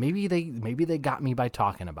 Maybe they got me by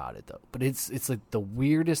talking about it though. But it's like the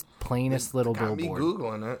weirdest, plainest little got billboard. Me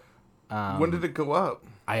googling it. When did it go up?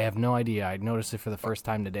 I have no idea. I noticed it for the first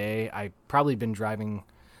time today. I've probably been driving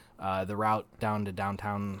the route down to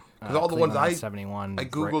downtown. Because all the ones I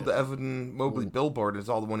googled the Evan Mobley billboard is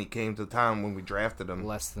all the one he came to town when we drafted him.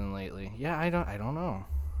 Less than lately. Yeah, I don't know.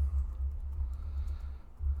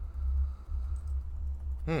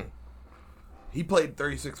 He played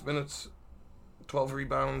 36 minutes, 12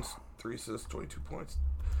 rebounds, 3 assists, 22 points.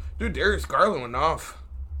 Dude, Darius Garland went off.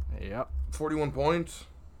 Yep. 41 points.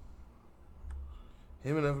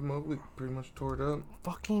 Him and Evan Mobley pretty much tore it up.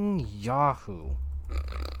 Fucking Yahoo.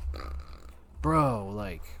 Bro,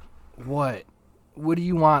 like, what? What do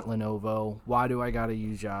you want, Lenovo? Why do I gotta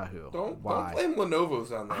use Yahoo? Don't Why? blame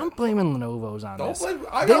Lenovo's on that. I'm blaming Lenovo's on Don't this. blame.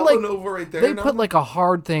 I They, got like, Lenovo right there. They now. put like a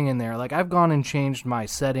hard thing in there. Like I've gone and changed my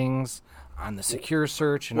settings on the secure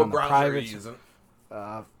search and what on the browser are private. you using?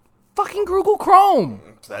 Fucking Google Chrome.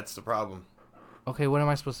 That's the problem. Okay, what am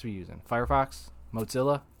I supposed to be using? Firefox?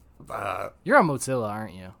 Mozilla? Uh, You're on Mozilla,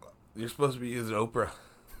 aren't you? you're supposed to be using Oprah.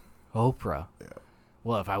 Oprah. Yeah.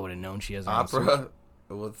 Well, if I would have known she has her own search- Opera.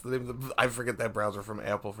 What's the name of the? I forget that browser from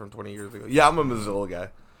Apple from 20 years ago. Yeah, I'm a Mozilla guy.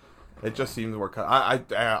 It just seems more.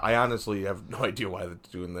 I honestly have no idea why they're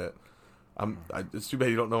doing that. It's too bad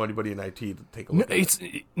you don't know anybody in IT to take a look at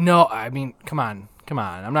it. No, I mean, come on.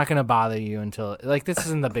 I'm not gonna bother you until like this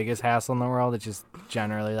isn't the biggest hassle in the world. It's just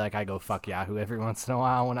generally like I go fuck Yahoo every once in a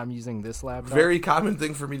while when I'm using this laptop. Very common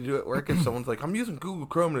thing for me to do at work if someone's like, I'm using Google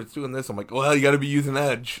Chrome and it's doing this. I'm like, well, you got to be using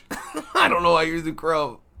Edge. I don't know why you're using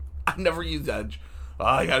Chrome. I never use Edge. Oh,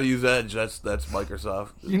 I got to use Edge. That's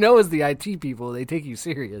Microsoft. You know, as the IT people, they take you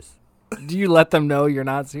serious. Do you let them know you're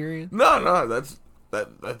not serious? No, that's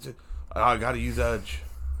it. Oh, I got to use Edge.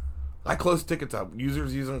 I close tickets up.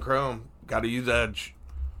 Users using Chrome. Got to use Edge.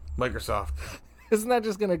 Microsoft. Isn't that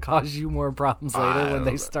just going to cause you more problems later when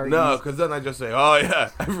they start? No, because then I just say, oh yeah,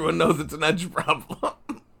 everyone knows it's an Edge problem.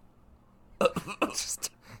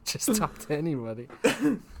 just talk to anybody.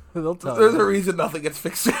 They'll tell There's you. a reason nothing gets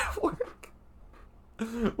fixed at work.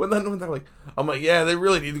 When they're like, I'm like, yeah, they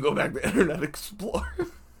really need to go back to Internet Explorer.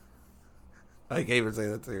 I can't even say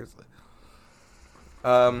that seriously.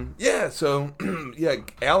 Yeah, so yeah,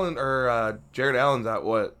 Jared Allen's at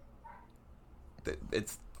what?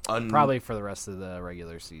 It's Probably for the rest of the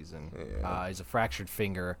regular season. Yeah. He's a fractured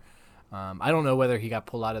finger. I don't know whether he got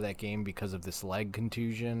pulled out of that game because of this leg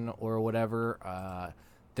contusion or whatever.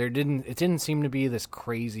 It didn't seem to be this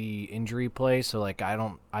crazy injury play, so like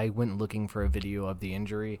I went looking for a video of the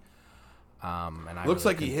injury. And I looks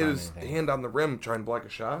really like he couldn't hit find his anything. hand on the rim trying to block a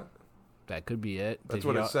shot. That could be it. That's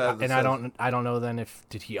what it says. And I don't know then if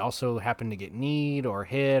did he also happen to get kneed or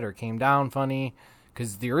hit or came down funny,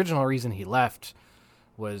 because the original reason he left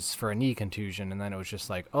was for a knee contusion, and then it was just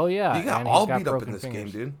like, oh yeah, He got and all he's got beat up in broken this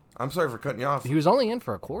fingers. game, dude. I'm sorry for cutting you off. He was only in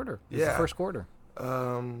for a quarter. It was Yeah. the first quarter.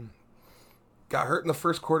 Got hurt in the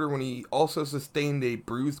first quarter when he also sustained a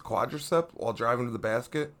bruised quadricep while driving to the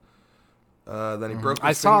basket. Then he broke his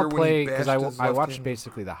I saw finger a play when he because bashed his I left watched hand.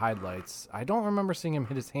 basically the highlights. I don't remember seeing him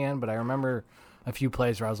hit his hand, but I remember a few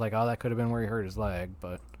plays where I was like, oh, that could have been where he hurt his leg.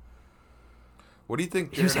 But What do you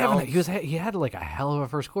think? he was Jared having Allen's- he had like a hell of a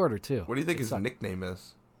first quarter too. What do you think It his sucked. nickname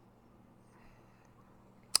is?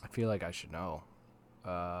 I feel like I should know.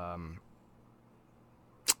 I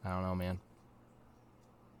don't know, man.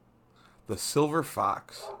 The Silver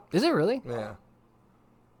Fox. Is it really? Yeah.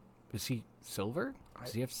 Is he silver?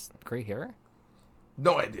 Does he have gray hair?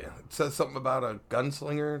 No idea. It says something about a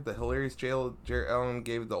gunslinger. The hilarious jail Jared Allen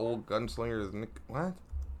gave the old gunslinger his nick. What?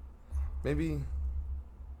 Maybe.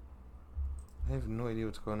 I have no idea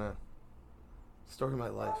what's going on. Story of my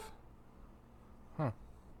life. I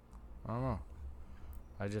don't know.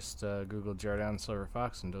 I just Googled Jared Allen Silver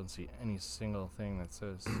Fox and don't see any single thing that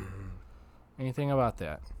says anything about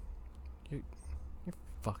that. You're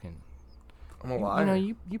fucking... I'm a liar. You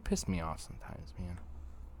know, you piss me off sometimes, man.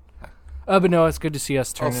 But no, it's good to see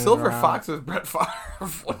us turning it Silver around. Fox is Brett Favre.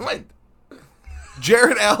 What am I?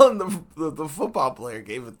 Jared Allen, the football player,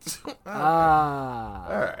 gave it to. Ah.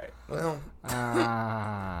 All right. Well,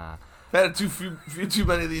 Ah. had few too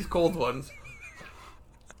many of these cold ones.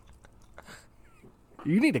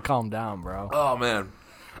 You need to calm down, bro. Oh man.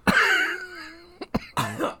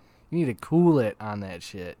 You need to cool it on that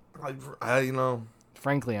shit. You know.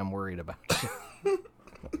 Frankly, I'm worried about you.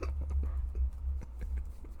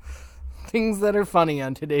 Things that are funny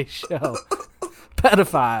on today's show.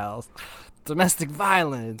 Pedophiles. Domestic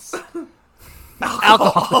violence.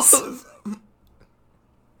 Alcoholism.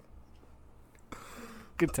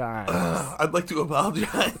 Good times. I'd like to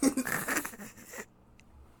apologize.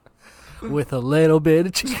 With a little bit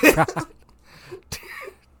of cheap pride.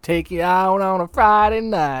 Take you out on a Friday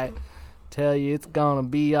night. Tell you it's gonna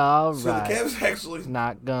be alright. So the Cavs actually.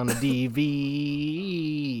 Not gonna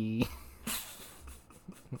DV.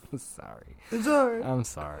 Sorry. It's alright. I'm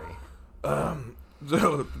sorry.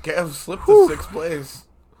 So the Cavs slipped to sixth place.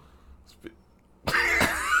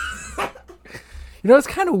 You know, it's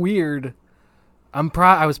kind of weird.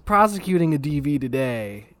 I was prosecuting a DV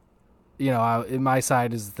today. You know, my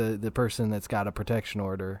side is the person that's got a protection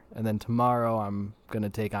order, and then tomorrow I'm gonna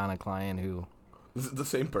take on a client who Is it the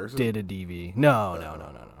same person? did a DV. No.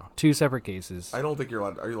 2 separate cases. I don't think you're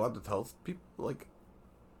allowed. Are you allowed to tell people like?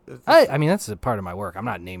 I mean, that's a part of my work. I'm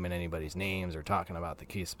not naming anybody's names or talking about the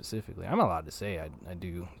case specifically. I'm allowed to say I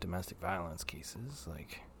do domestic violence cases.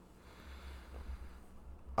 Like,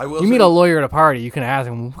 I will. you meet a lawyer at a party, you can ask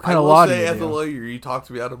him what kind of law do you do. I will say, as a lawyer, you talked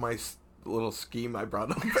me out of my little scheme I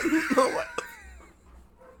brought up.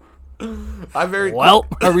 Well,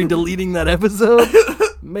 are we deleting that episode?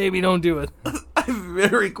 Maybe don't do it. I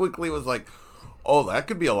very quickly was like, "Oh, that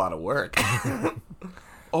could be a lot of work."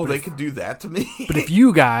 Oh, they could do that to me. But if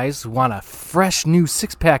you guys want a fresh new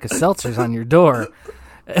 6-pack of seltzers on your door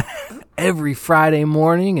every Friday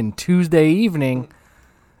morning and Tuesday evening,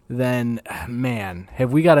 then, man,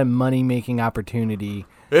 have we got a money-making opportunity.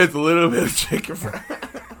 It's a little bit of chicken fry.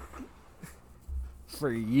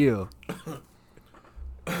 For you.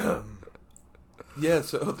 Yeah,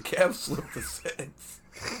 so the Cavs slipped to 6.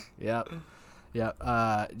 Yep. Did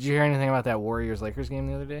you hear anything about that Warriors-Lakers game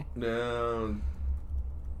the other day? No.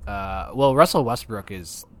 Well, Russell Westbrook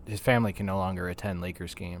his family can no longer attend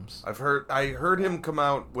Lakers games. I heard him come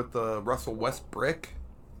out with the Russell Westbrick.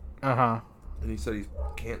 Uh-huh. And he said he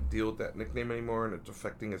can't deal with that nickname anymore, and it's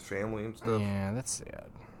affecting his family and stuff. Yeah, that's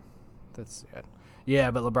sad.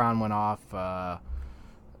 Yeah, but LeBron went off. I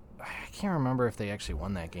can't remember if they actually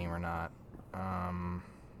won that game or not.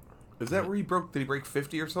 Is that where did he break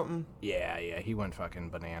 50 or something? Yeah, he went fucking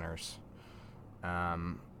bananas.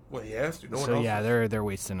 Well, he has to. No one So else yeah, is. they're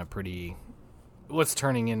wasting what's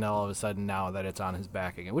turning into all of a sudden now that it's on his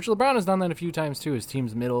back again. Which LeBron has done that a few times too. His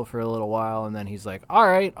team's middle for a little while, and then he's like, "All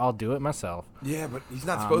right, I'll do it myself." Yeah, but he's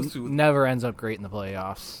not supposed to. Never ends up great in the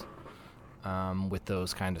playoffs with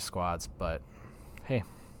those kind of squads. But hey,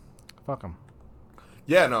 fuck him.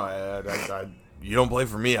 Yeah, no, I you don't play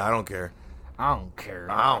for me. I don't care. I don't care.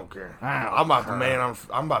 I'm about the man.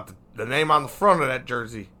 I'm about the name on the front of that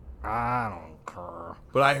jersey. I don't care.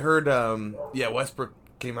 But I heard, Westbrook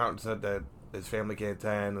came out and said that his family can't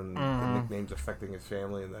attend, and the nickname's affecting his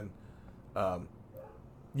family, and then, and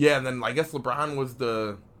then I guess LeBron was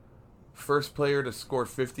the first player to score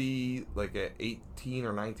 50, like at 18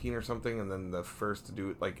 or 19 or something, and then the first to do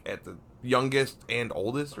it, like at the youngest and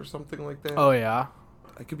oldest or something like that. Oh yeah.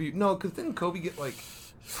 I could be because didn't Kobe get like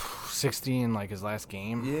 60 in like his last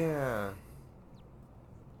game? Yeah.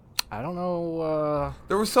 I don't know.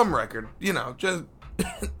 There was some record, just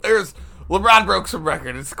there's LeBron broke some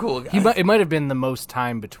record. It's cool, guys. It might have been the most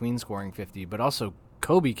time between scoring 50, but also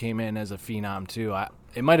Kobe came in as a phenom too.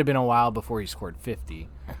 It might have been a while before he scored 50.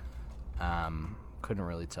 Couldn't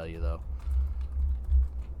really tell you though.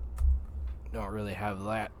 Don't really have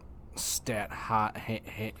that stat hot.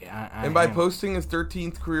 And by posting his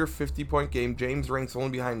 13th career 50-point game, James ranks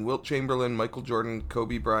only behind Wilt Chamberlain, Michael Jordan,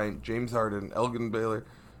 Kobe Bryant, James Harden, Elgin Baylor,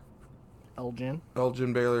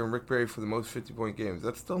 and Rick Barry for the most 50-point games.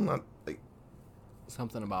 That's still not like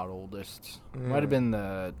something about oldest. Might have been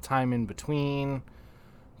the time in between.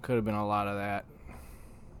 Could have been a lot of that.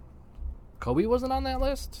 Kobe wasn't on that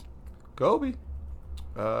list? Kobe.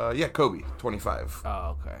 Kobe, 25.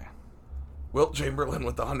 Oh, okay. Wilt Chamberlain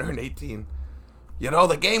with 118.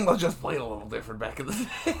 The game was just played a little different back in the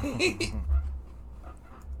day.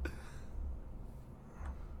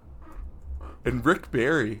 And Rick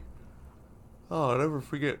Barry. Oh, I'll never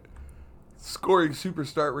forget. Scoring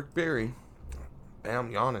superstar Rick Barry.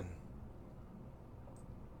 I'm yawning.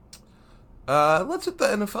 Let's hit the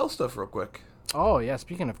NFL stuff real quick. Oh, yeah.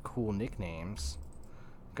 Speaking of cool nicknames,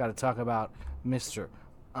 got to talk about Mr.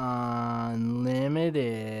 Unlimited.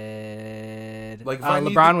 Like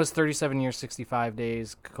LeBron was 37 years, 65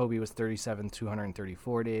 days. Kobe was 37,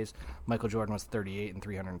 234 days. Michael Jordan was 38 and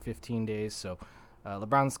 315 days. So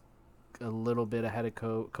LeBron's a little bit ahead of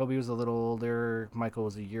Kobe. Kobe was a little older. Michael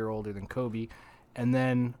was a year older than Kobe. And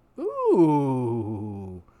then,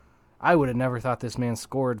 I would have never thought this man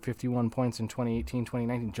scored 51 points in 2018,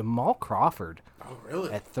 2019. Jamal Crawford. Oh,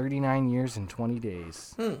 really? At 39 years and 20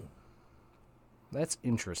 days. That's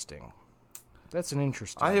interesting. That's an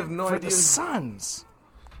interesting I have no for idea. the Suns.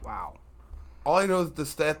 Wow. All I know is the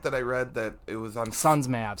stat that I read that it was on Suns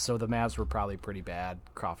Mavs, so the Mavs were probably pretty bad.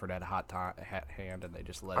 Crawford had a hot hand, and they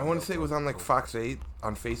just let him I want go to say it for was on like Fox 8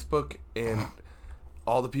 on Facebook, and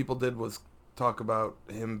all the people did was talk about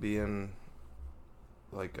him being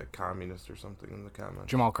like a communist or something in the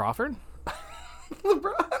comments. Jamal Crawford?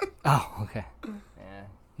 LeBron. Oh, okay. Yeah,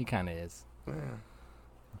 he kind of is. Yeah.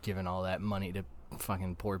 Giving all that money to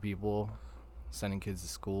fucking poor people, sending kids to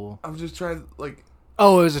school. I'm just trying to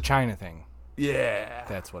Oh, it was a China thing. Yeah.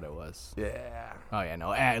 That's what it was. Yeah. Oh, yeah,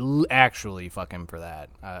 no. Actually, fuck him for that.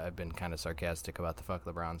 I've been kind of sarcastic about the fuck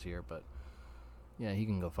LeBron's here, but Yeah, he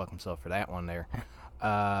can go fuck himself for that one there.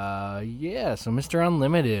 Yeah, so Mr.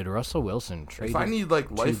 Unlimited, Russell Wilson, traded If I need like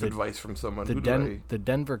life the- advice from someone, the, who do I? the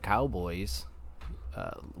Denver Cowboys.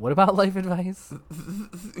 What about life advice?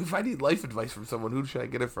 If I need life advice from someone, who should I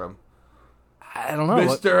get it from? I don't know.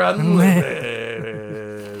 Mr.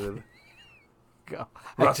 Unlimited. Go.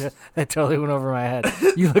 Russ. That totally went over my head.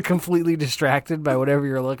 You look completely distracted by whatever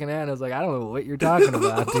you're looking at. And I was like, I don't know what you're talking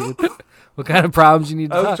about, dude. What kind of problems you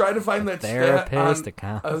need to I was talk? trying to find that Therapist stat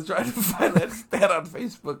account. I was trying to find that stat on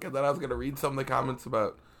Facebook, and then I was going to read some of the comments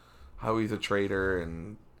about how he's a traitor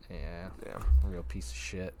and Yeah, yeah. real piece of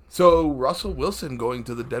shit. So Russell Wilson going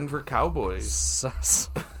to the Denver Cowboys.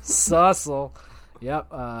 Sussel. Yep.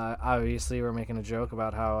 Obviously, we're making a joke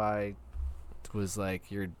about how I was like,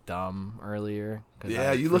 "You're dumb" earlier. 'Cause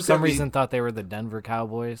Yeah, I, you for looked some at me- reason thought they were the Denver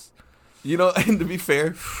Cowboys. You know, and to be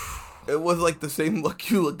fair, it was like the same look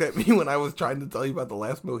you looked at me when I was trying to tell you about the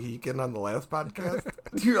last Mohican on the last podcast.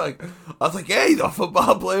 You're like, I was like, yeah, he's a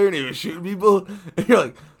football player and he was shooting people. And you're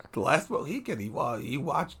like, the last Mohican, he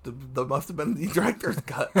watched the must have been the director's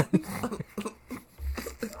cut.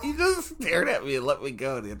 He just stared at me and let me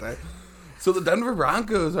go the entire. So the Denver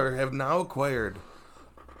Broncos have now acquired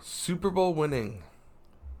Super Bowl winning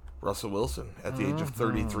Russell Wilson at the age of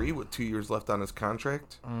 33 with 2 years left on his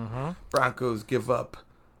contract. Broncos give up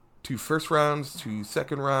 2 first rounds, 2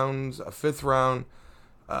 second rounds, a 5th round.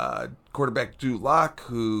 Quarterback Drew Lock,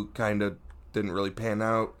 who kind of didn't really pan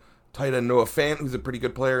out. Tight end Noah Fant, who's a pretty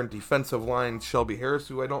good player. And defensive line Shelby Harris,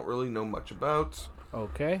 who I don't really know much about.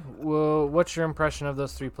 Okay. Well, what's your impression of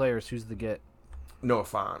those 3 players? Who's the get? Noah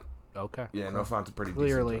Fant. Okay. Yeah, Noah Fant's a pretty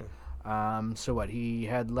Clearly. decent player. So what? He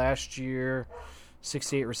had last year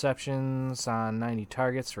 68 receptions on 90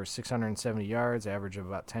 targets for 670 yards, average of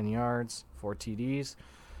about 10 yards, 4 TDs.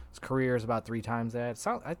 His career is about 3 times that.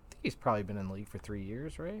 I think he's probably been in the league for 3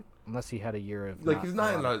 years, right? Unless he had a year of Like he was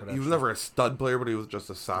never a stud player, but he was just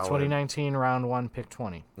a solid. 2019 round 1 pick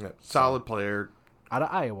 20 Yeah, solid player. out of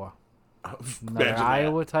Iowa. Another Imagine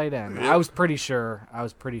Iowa tight end. Yep. I was pretty sure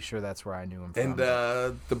that's where I knew him from. And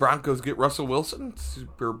the Broncos get Russell Wilson,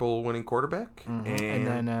 Super Bowl winning quarterback, and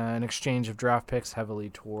then an exchange of draft picks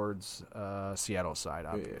heavily towards Seattle side,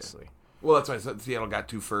 obviously. well, that's why I said Seattle got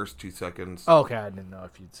 2 first, 2 seconds. Oh, okay, I didn't know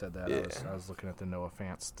if you'd said that. Yeah. I was looking at the Noah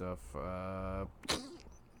Fant stuff.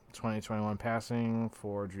 2021 passing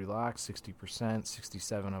for Drew Lock, 60%,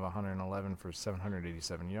 67 of 111 for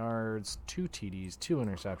 787 yards, 2 TDs, 2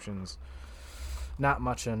 interceptions. Not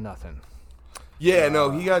much of nothing. Yeah,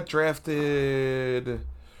 no, he got drafted.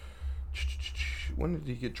 When did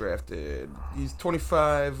he get drafted? He's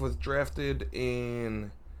 25. Was drafted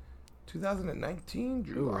in 2019.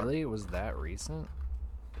 Drew Ooh, Lock. really? It was that recent?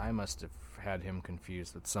 I must have had him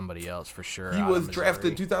confused with somebody else for sure. He out of was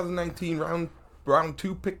drafted Missouri. 2019 round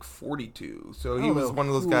 2 pick 42. So I he don't was know one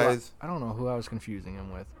of those who guys. I don't know who I was confusing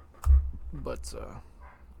him with, but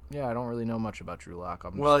yeah, I don't really know much about Drew Lock.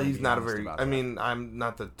 Well, he's not a very. I mean, I'm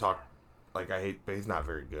not to talk like I hate, but he's not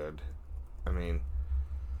very good. I mean,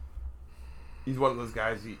 he's one of those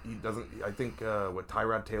guys. He doesn't. I think what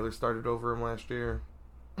Tyrod Taylor started over him last year.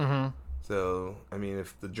 Mm-hmm. So I mean,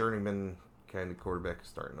 if the journeyman kind of quarterback is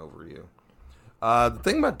starting over you, the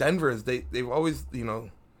thing about Denver is they've always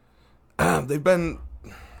they've been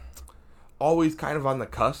always kind of on the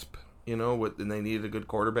cusp, and they needed a good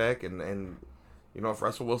quarterback, and if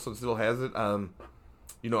Russell Wilson still has it,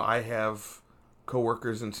 I have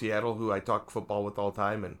coworkers in Seattle who I talk football with all the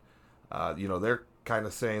time, and they're kind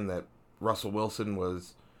of saying that Russell Wilson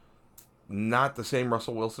was not the same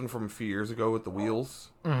Russell Wilson from a few years ago with the wheels.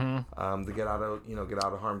 Mm-hmm. To get out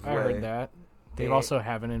of harm's way. I heard that. They Yeah. also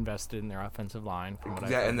haven't invested in their offensive line. From what I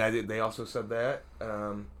heard. And they also said that.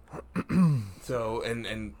 So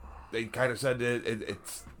and they kind of said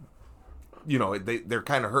it's they're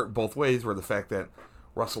kind of hurt both ways. Where the fact that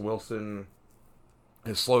Russell Wilson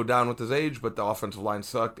has slowed down with his age, but the offensive line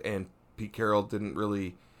sucked, and Pete Carroll didn't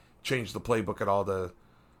really change the playbook at all to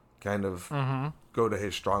kind of go to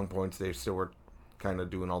his strong points. They still were kind of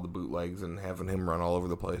doing all the bootlegs and having him run all over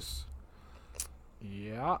the place.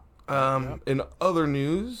 Yeah. In other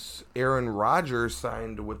news, Aaron Rodgers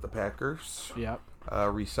signed with the Packers. Yep.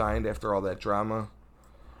 Re-signed after all that drama.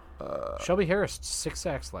 Shelby Harris 6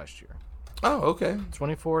 sacks last year. Oh, okay.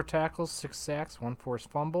 24 tackles, 6 sacks, 1 forced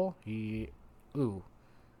fumble. He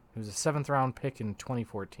was a 7th round pick in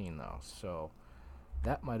 2014 though, so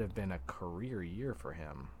that might have been a career year for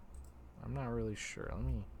him. I'm not really sure. Let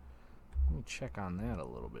me check on that a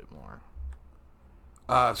little bit more.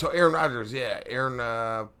 So Aaron Rodgers, yeah,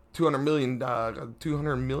 $200 million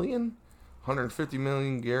 150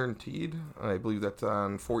 million guaranteed. I believe that's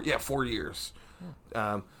on 4 years.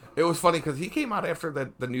 It was funny because he came out after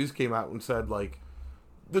the news came out and said, like,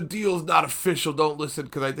 the deal's not official, don't listen,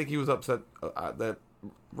 because I think he was upset that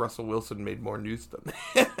Russell Wilson made more news than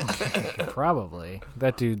Probably.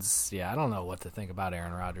 That dude's, I don't know what to think about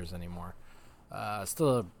Aaron Rodgers anymore.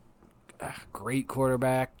 Still a great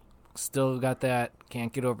quarterback. Still got that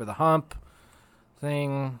can't get over the hump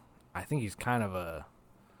thing. I think he's kind of I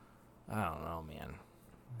don't know, man.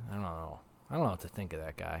 I don't know what to think of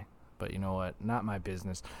that guy. But you know what? Not my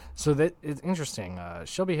business. So that it's interesting.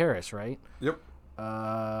 Shelby Harris, right? Yep.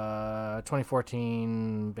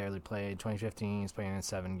 2014, barely played. 2015, he's playing in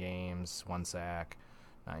 7 games, 1 sack,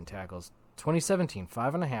 9 tackles. 2017,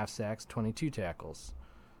 5.5 sacks, 22 tackles.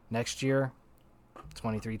 Next year,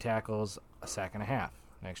 23 tackles, a sack and a half.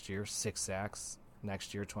 Next year, 6 sacks.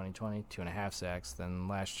 Next year, 2020, 2.5 sacks. Then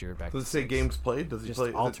last year, back Does to it say 6. games played? Does he Just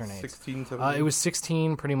play alternates. 16, 17? It was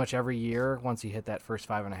 16 pretty much every year once he hit that first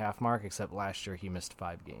 5.5 mark, except last year he missed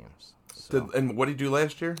 5 games. So, And what did he do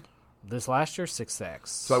last year? this last year, 6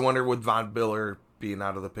 sacks. So I wonder, with Von Miller being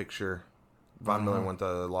out of the picture, Von Miller went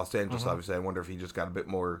to Los Angeles, obviously. I wonder if he just got a bit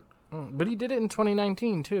more... But he did it in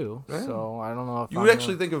 2019, too. Yeah. So I don't know if You would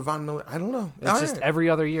actually think of Von Miller... I don't know. It's just every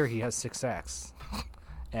other year he has 6 sacks.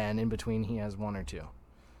 And in between he has 1 or 2.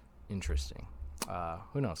 Interesting.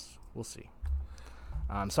 Who knows? We'll see.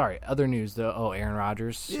 Sorry, other news, though. Oh, Aaron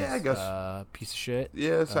Rodgers. Yeah, I guess. Piece of shit.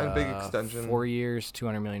 Yeah, signed big extension. 4 years,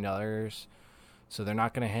 $200 million. So they're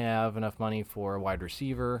not going to have enough money for a wide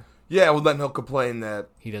receiver. Yeah, well, then he'll complain that...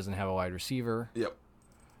 He doesn't have a wide receiver. Yep.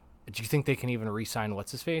 Do you think they can even re-sign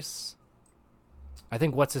What's-His-Face? I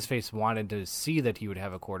think What's-His-Face wanted to see that he would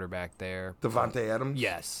have a quarterback there. Devontae Adams?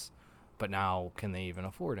 Yes. But now, can they even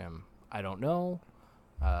afford him? I don't know.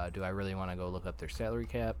 Do I really want to go look up their salary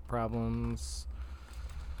cap problems?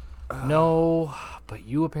 No, but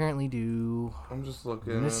you apparently do. I'm just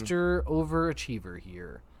looking. Mr. Overachiever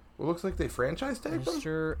here. Well, looks like they franchise tagged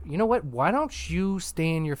him. You know what? Why don't you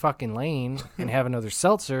stay in your fucking lane and have another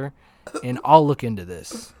seltzer, and I'll look into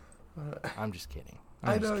this. I'm just kidding.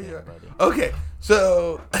 I know you are. Okay,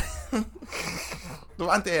 so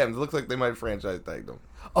Devontae Adams looks like they might franchise tagged him.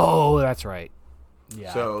 Oh, that's right.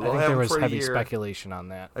 Yeah, So I they'll think have there him was for a heavy year. speculation on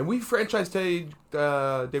that. And we franchise tagged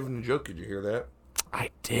David Njoku. Did you hear that?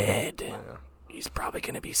 I did. Yeah. He's probably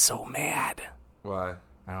going to be so mad. Why?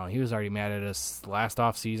 I don't know. He was already mad at us last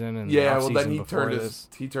off season and Yeah, the well, then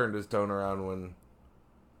offseason he turned his tone around when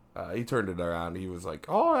he turned it around. He was like,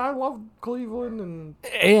 "Oh, I love Cleveland," and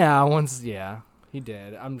he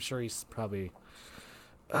did. I'm sure he's probably.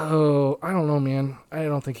 Oh, I don't know, man. I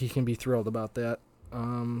don't think he can be thrilled about that.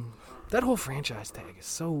 That whole franchise tag is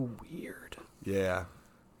so weird. yeah.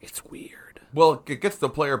 It's weird. Well, it gets the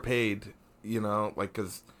player paid, like,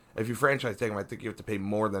 because if you franchise tag them, I think you have to pay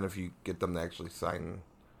more than if you get them to actually sign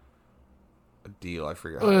a deal. I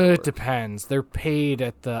forget. It depends. They're paid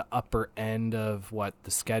at the upper end of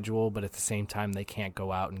the schedule, but at the same time, they can't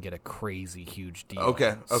go out and get a crazy huge deal.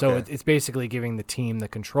 Okay. So it's basically giving the team the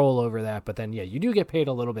control over that. But then, you do get paid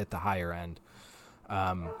a little bit the higher end.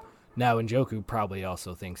 Now, Njoku probably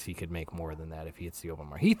also thinks he could make more than that if he hits the open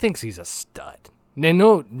mark. He thinks he's a stud.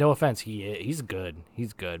 No offense, he's good.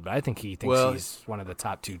 He's good, but I think he thinks he's one of the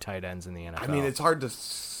top 2 tight ends in the NFL. I mean, it's hard to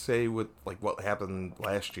say with what happened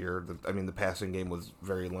last year. The passing game was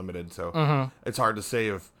very limited, so it's hard to say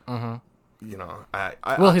if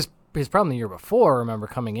his problem the year before, remember,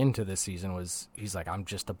 coming into this season was he's like, I'm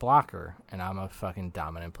just a blocker and I'm a fucking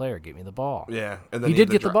dominant player. Give me the ball. Yeah, and then he did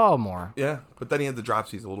get the ball more. Yeah, but then he had the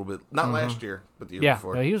dropsies a little bit. Not last year, but the year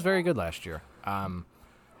before. Yeah, he was very good last year.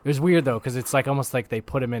 It was weird, though, because it's like almost like they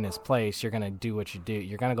put him in his place. You're going to do what you do.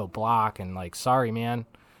 You're going to go block and, sorry, man.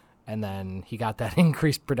 And then he got that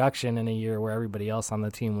increased production in a year where everybody else on the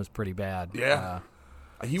team was pretty bad. Yeah.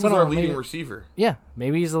 He was our leading receiver. Yeah,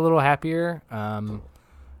 maybe he's a little happier. I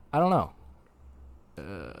don't know.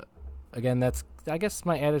 Again, I guess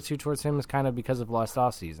my attitude towards him is kind of because of last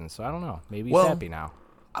offseason, so I don't know. Maybe he's happy now.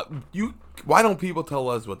 Why don't people tell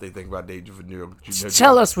us what they think about David Njoku?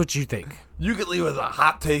 Tell us what you think. You can leave us a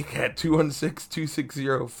hot take at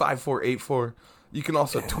 216-260-5484. You can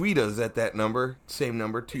also tweet us at that number, same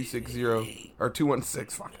number, 260 or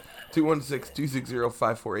 216.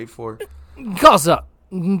 216-260-5484. Call us up.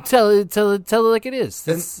 Tell it like it is.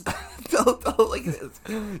 Tell it like it is.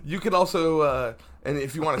 You can also, and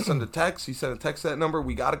if you want to send a text, you send a text to that number.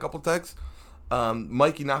 We got a couple texts.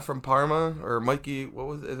 Mikey, not from Parma, or Mikey,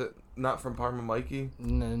 is it? Not from Parma, Mikey?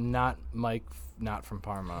 Not Mike, not from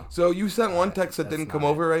Parma. So you sent one text that didn't come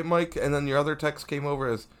over, right, Mike? And then your other text came over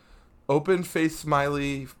as open face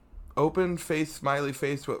smiley, open face, smiley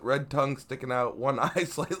face with red tongue sticking out, one eye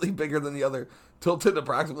slightly bigger than the other, tilted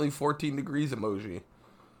approximately 14 degrees emoji.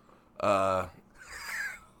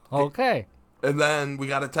 Okay. And then we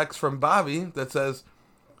got a text from Bobby that says,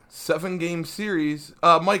 7-game series.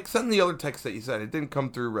 Mike, send the other text that you said. It didn't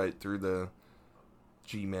come through right through the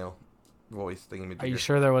Gmail voice thing. Are you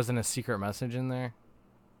sure there wasn't a secret message in there?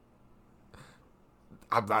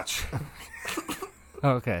 I'm not sure.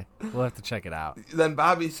 Okay. We'll have to check it out. Then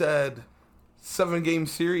Bobby said, 7-game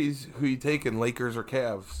series, who you taking, Lakers or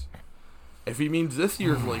Cavs? If he means this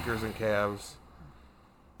year's Lakers and Cavs,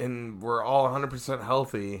 and we're all 100%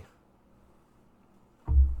 healthy.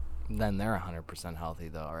 Then they're 100% healthy,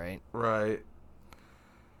 though, right? Right.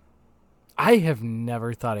 I have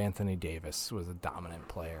never thought Anthony Davis was a dominant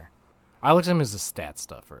player. I looked at him as a stat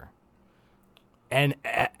stuffer. And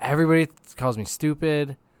everybody calls me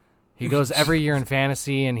stupid. He goes every year in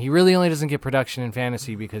fantasy, and he really only doesn't get production in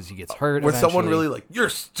fantasy because he gets hurt. Was eventually. someone really like, you're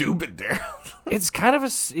stupid, Daryl? It's kind of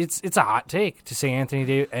it's a hot take to say Anthony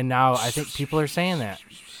Davis, and now I think people are saying that.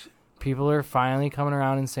 People are finally coming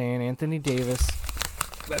around and saying Anthony Davis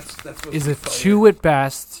is a 2 at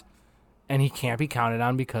best, and he can't be counted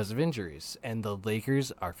on because of injuries. And the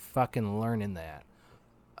Lakers are fucking learning that.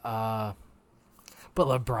 But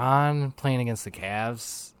LeBron playing against the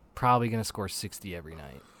Cavs, probably going to score 60 every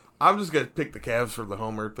night. I'm just going to pick the Cavs for the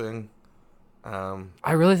homer thing.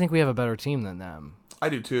 I really think we have a better team than them. I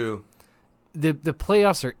do too. The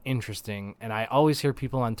playoffs are interesting, and I always hear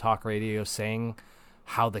people on talk radio saying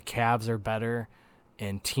how the Cavs are better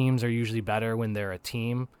and teams are usually better when they're a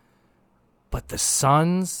team. But the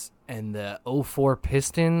Suns and the 04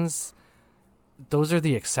 Pistons, those are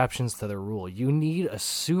the exceptions to the rule. You need a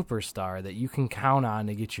superstar that you can count on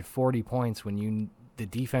to get you 40 points when the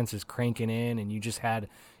defense is cranking in, and you just had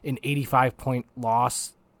an 85-point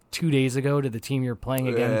loss 2 days ago to the team you're playing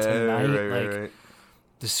again tonight. Right.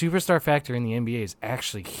 The superstar factor in the NBA is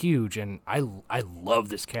actually huge, and I love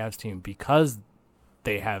this Cavs team because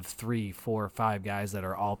they have 3, 4, 5 guys that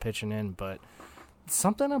are all pitching in. But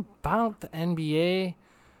something about the NBA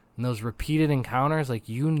and those repeated encounters, like,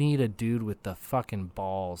 you need a dude with the fucking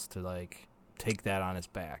balls to, like, take that on his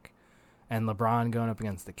back. And LeBron going up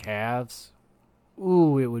against the Cavs,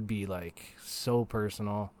 ooh, it would be, like, so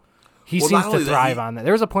personal. He seems to thrive on that.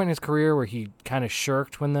 There was a point in his career where he kind of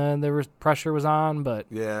shirked when the pressure was on, but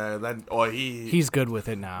he's good with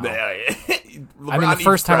it now. I mean, the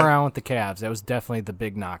first time around with the Cavs, that was definitely the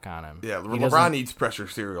big knock on him. Yeah, LeBron eats pressure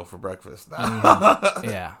cereal for breakfast.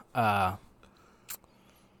 Yeah. Man,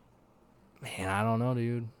 I don't know,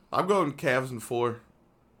 dude. I'm going Cavs in 4.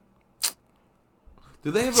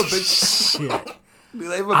 Do they have a big... Shit. Do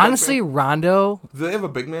they have a honestly, big man? Rondo... Do they have a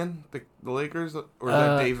big man, the Lakers? Or is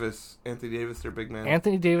that Davis? Anthony Davis, their big man?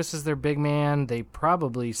 Anthony Davis is their big man. They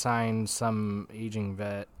probably signed some aging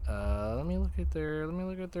vet. Let me look at their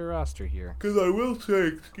roster here. Because I will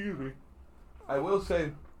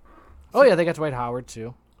say, Oh, yeah, they got Dwight Howard,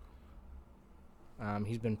 too.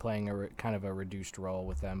 He's been playing kind of a reduced role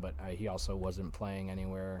with them, but he also wasn't playing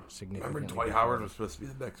anywhere significantly. Remember Dwight Howard was supposed to be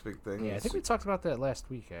the next big thing? Yeah, I think we talked about that last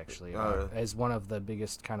week, actually, as one of the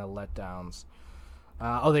biggest kind of letdowns.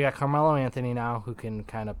 They got Carmelo Anthony now, who can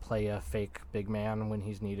kind of play a fake big man when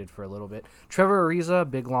he's needed for a little bit. Trevor Ariza,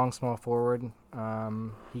 big, long, small forward.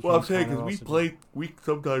 I'm saying, because we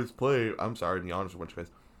sometimes play. I'm sorry, to be honest with you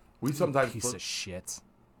guys. We sometimes piece of shit.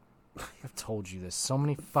 I've told you this so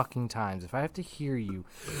many fucking times. If I have to hear you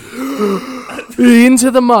into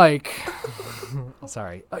the mic,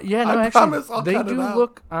 sorry. Actually, they do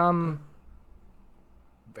look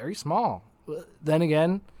very small. Then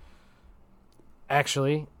again,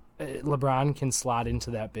 actually, LeBron can slot into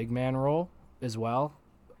that big man role as well,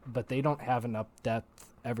 but they don't have enough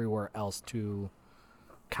depth everywhere else to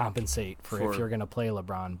compensate for if you're going to play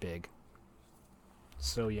LeBron big.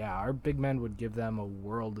 So, yeah, our big men would give them a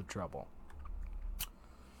world of trouble.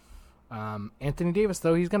 Anthony Davis,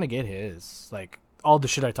 though, he's going to get his. Like, all the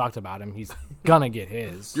shit I talked about him, he's going to get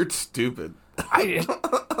his. You're stupid. I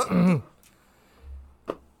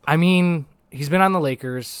mean, he's been on the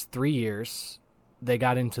Lakers 3 years. They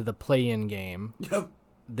got into the play-in game. Yep.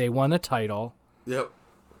 They won a title. Yep.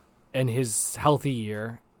 In his healthy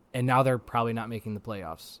year, and now they're probably not making the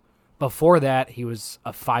playoffs. Before that, he was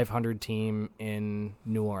a 500 team in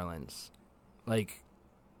New Orleans. Like,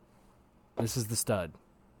 this is the stud.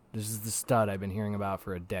 This is the stud I've been hearing about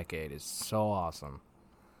for a decade. It's so awesome.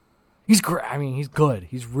 He's great. I mean, he's good.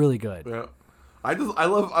 He's really good. Yeah.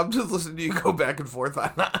 I'm just listening to you go back and forth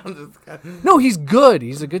on that. No, he's good.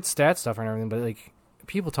 He's a good stat stuffer and everything, but, like,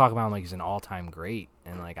 people talk about him like he's an all-time great,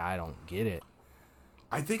 and, like, I don't get it.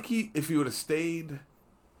 I think if he would have stayed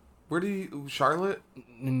Where do you... Charlotte?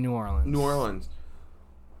 In New Orleans. New Orleans.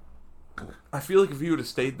 I feel like if he would have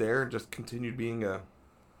stayed there and just continued being a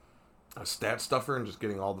stat stuffer and just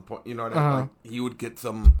getting all the points, you know what I mean? Like, he would get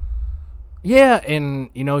some... Yeah,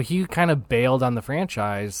 and, he kind of bailed on the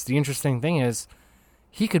franchise. The interesting thing is,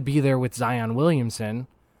 he could be there with Zion Williamson.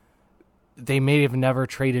 They may have never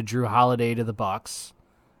traded Drew Holiday to the Bucks.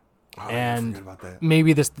 Oh, and I forget about that.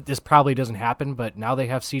 Maybe this probably doesn't happen, but now they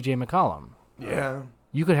have C.J. McCollum. Yeah.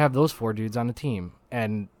 You could have those 4 dudes on the team,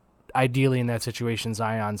 and ideally in that situation,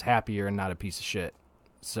 Zion's happier and not a piece of shit.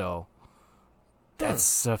 So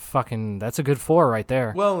that's a good 4 right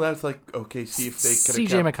there. Well, that's like OKC if they could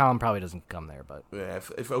C.J. have kept... McCollum probably doesn't come there, but Yeah,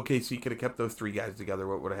 if OKC could have kept those 3 guys together,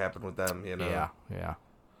 what would have happened with them, you know? yeah.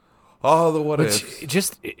 Oh, the what ifs.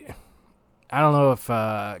 I don't know if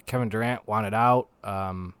Kevin Durant wanted out.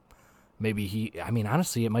 Maybe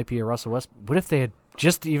honestly, it might be a Russell Westbrook. What if they had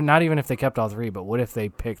not even if they kept all 3, but what if they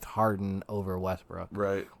picked Harden over Westbrook?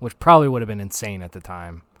 Right. Which probably would have been insane at the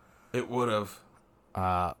time. It would have.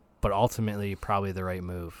 But ultimately, probably the right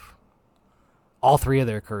move. All 3 of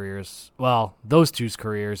their careers, well, those 2's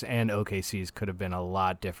careers and OKC's could have been a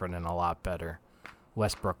lot different and a lot better.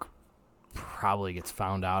 Westbrook probably gets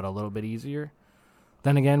found out a little bit easier.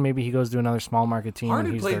 Then again, maybe he goes to another small market team Harden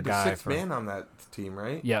and he's played their the guy. 6th man on that team,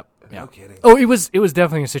 right? Yep. No kidding. Oh, it was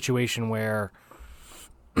definitely a situation where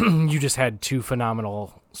you just had 2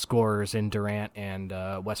 phenomenal scorers in Durant and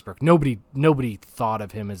Westbrook. Nobody thought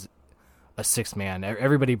of him as a 6th man.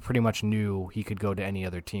 Everybody pretty much knew he could go to any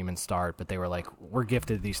other team and start, but they were like, we're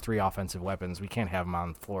gifted these 3 offensive weapons. We can't have them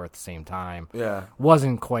on the floor at the same time. Yeah.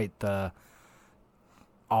 Wasn't quite the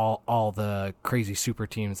all the crazy super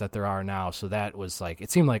teams that there are now, so that was like, it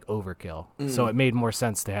seemed like overkill. So it made more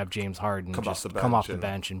sense to have James Harden come off the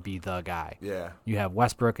bench and be the guy. Yeah. You have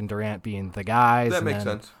Westbrook and Durant being the guys. That makes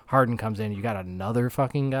sense. Harden comes in, you got another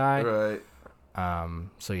fucking guy. Right.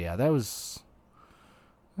 So yeah, it was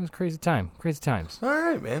crazy times. All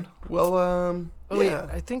right, man. Well, Wait,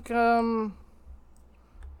 I think no,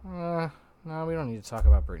 we don't need to talk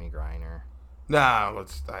about Brittany Griner. Nah,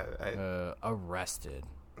 let's Arrested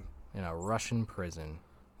in a Russian prison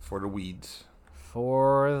for the weeds.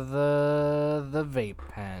 for the vape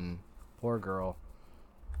pen. Poor girl.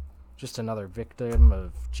 Just another victim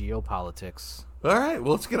of geopolitics. All right,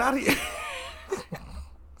 well, let's get out of here.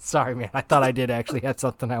 Sorry, man. I thought I did actually have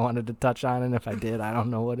something I wanted to touch on, and if I did, I don't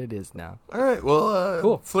know what it is now. All right, well,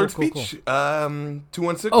 Cool. Flirt Cool. speech.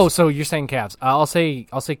 216. Oh, so you're saying Cavs? I'll say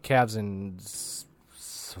Cavs in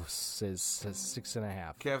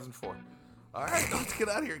 6.5. Cavs and 4. All right, let's get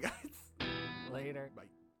out of here, guys. Later. Bye.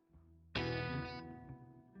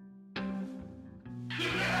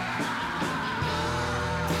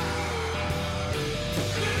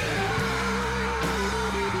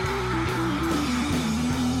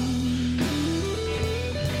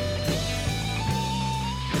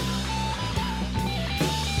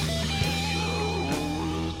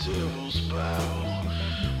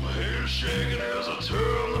 Shaking as I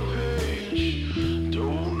turn the page.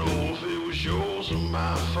 Don't know if it was yours or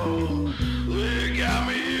my fault. They got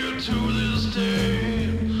me here to this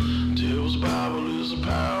day. Devil's Bible is a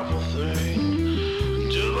powerful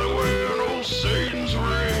thing. Just like wearing old Satan's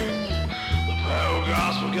ring. The power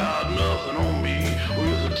gospel got nothing on me.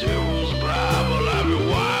 With the devil's Bible, I be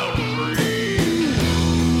wild and free.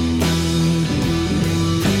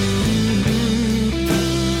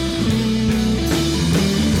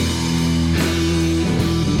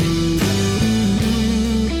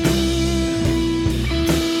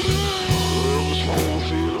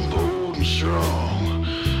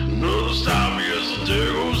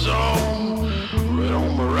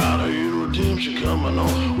 Coming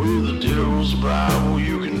on with the devil's Bible,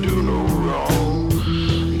 you can do no wrong.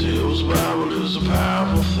 Devil's Bible is a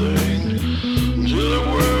powerful thing. Till it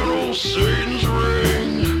wearing old Satan's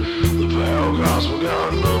ring. The power gospel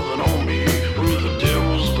got nothing on me. With the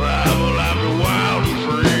devil's Bible, I be wild and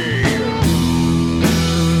free.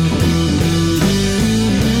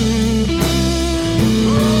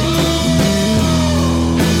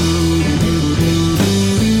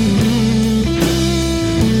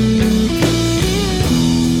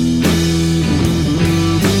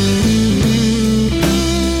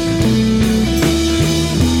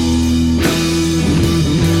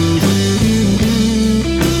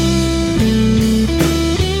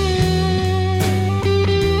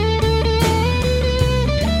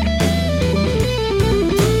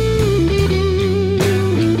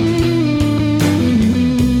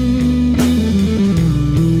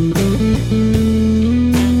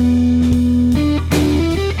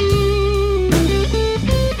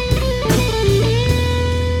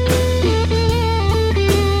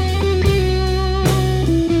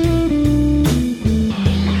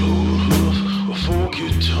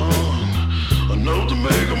 enough to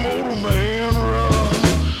make a mortal man.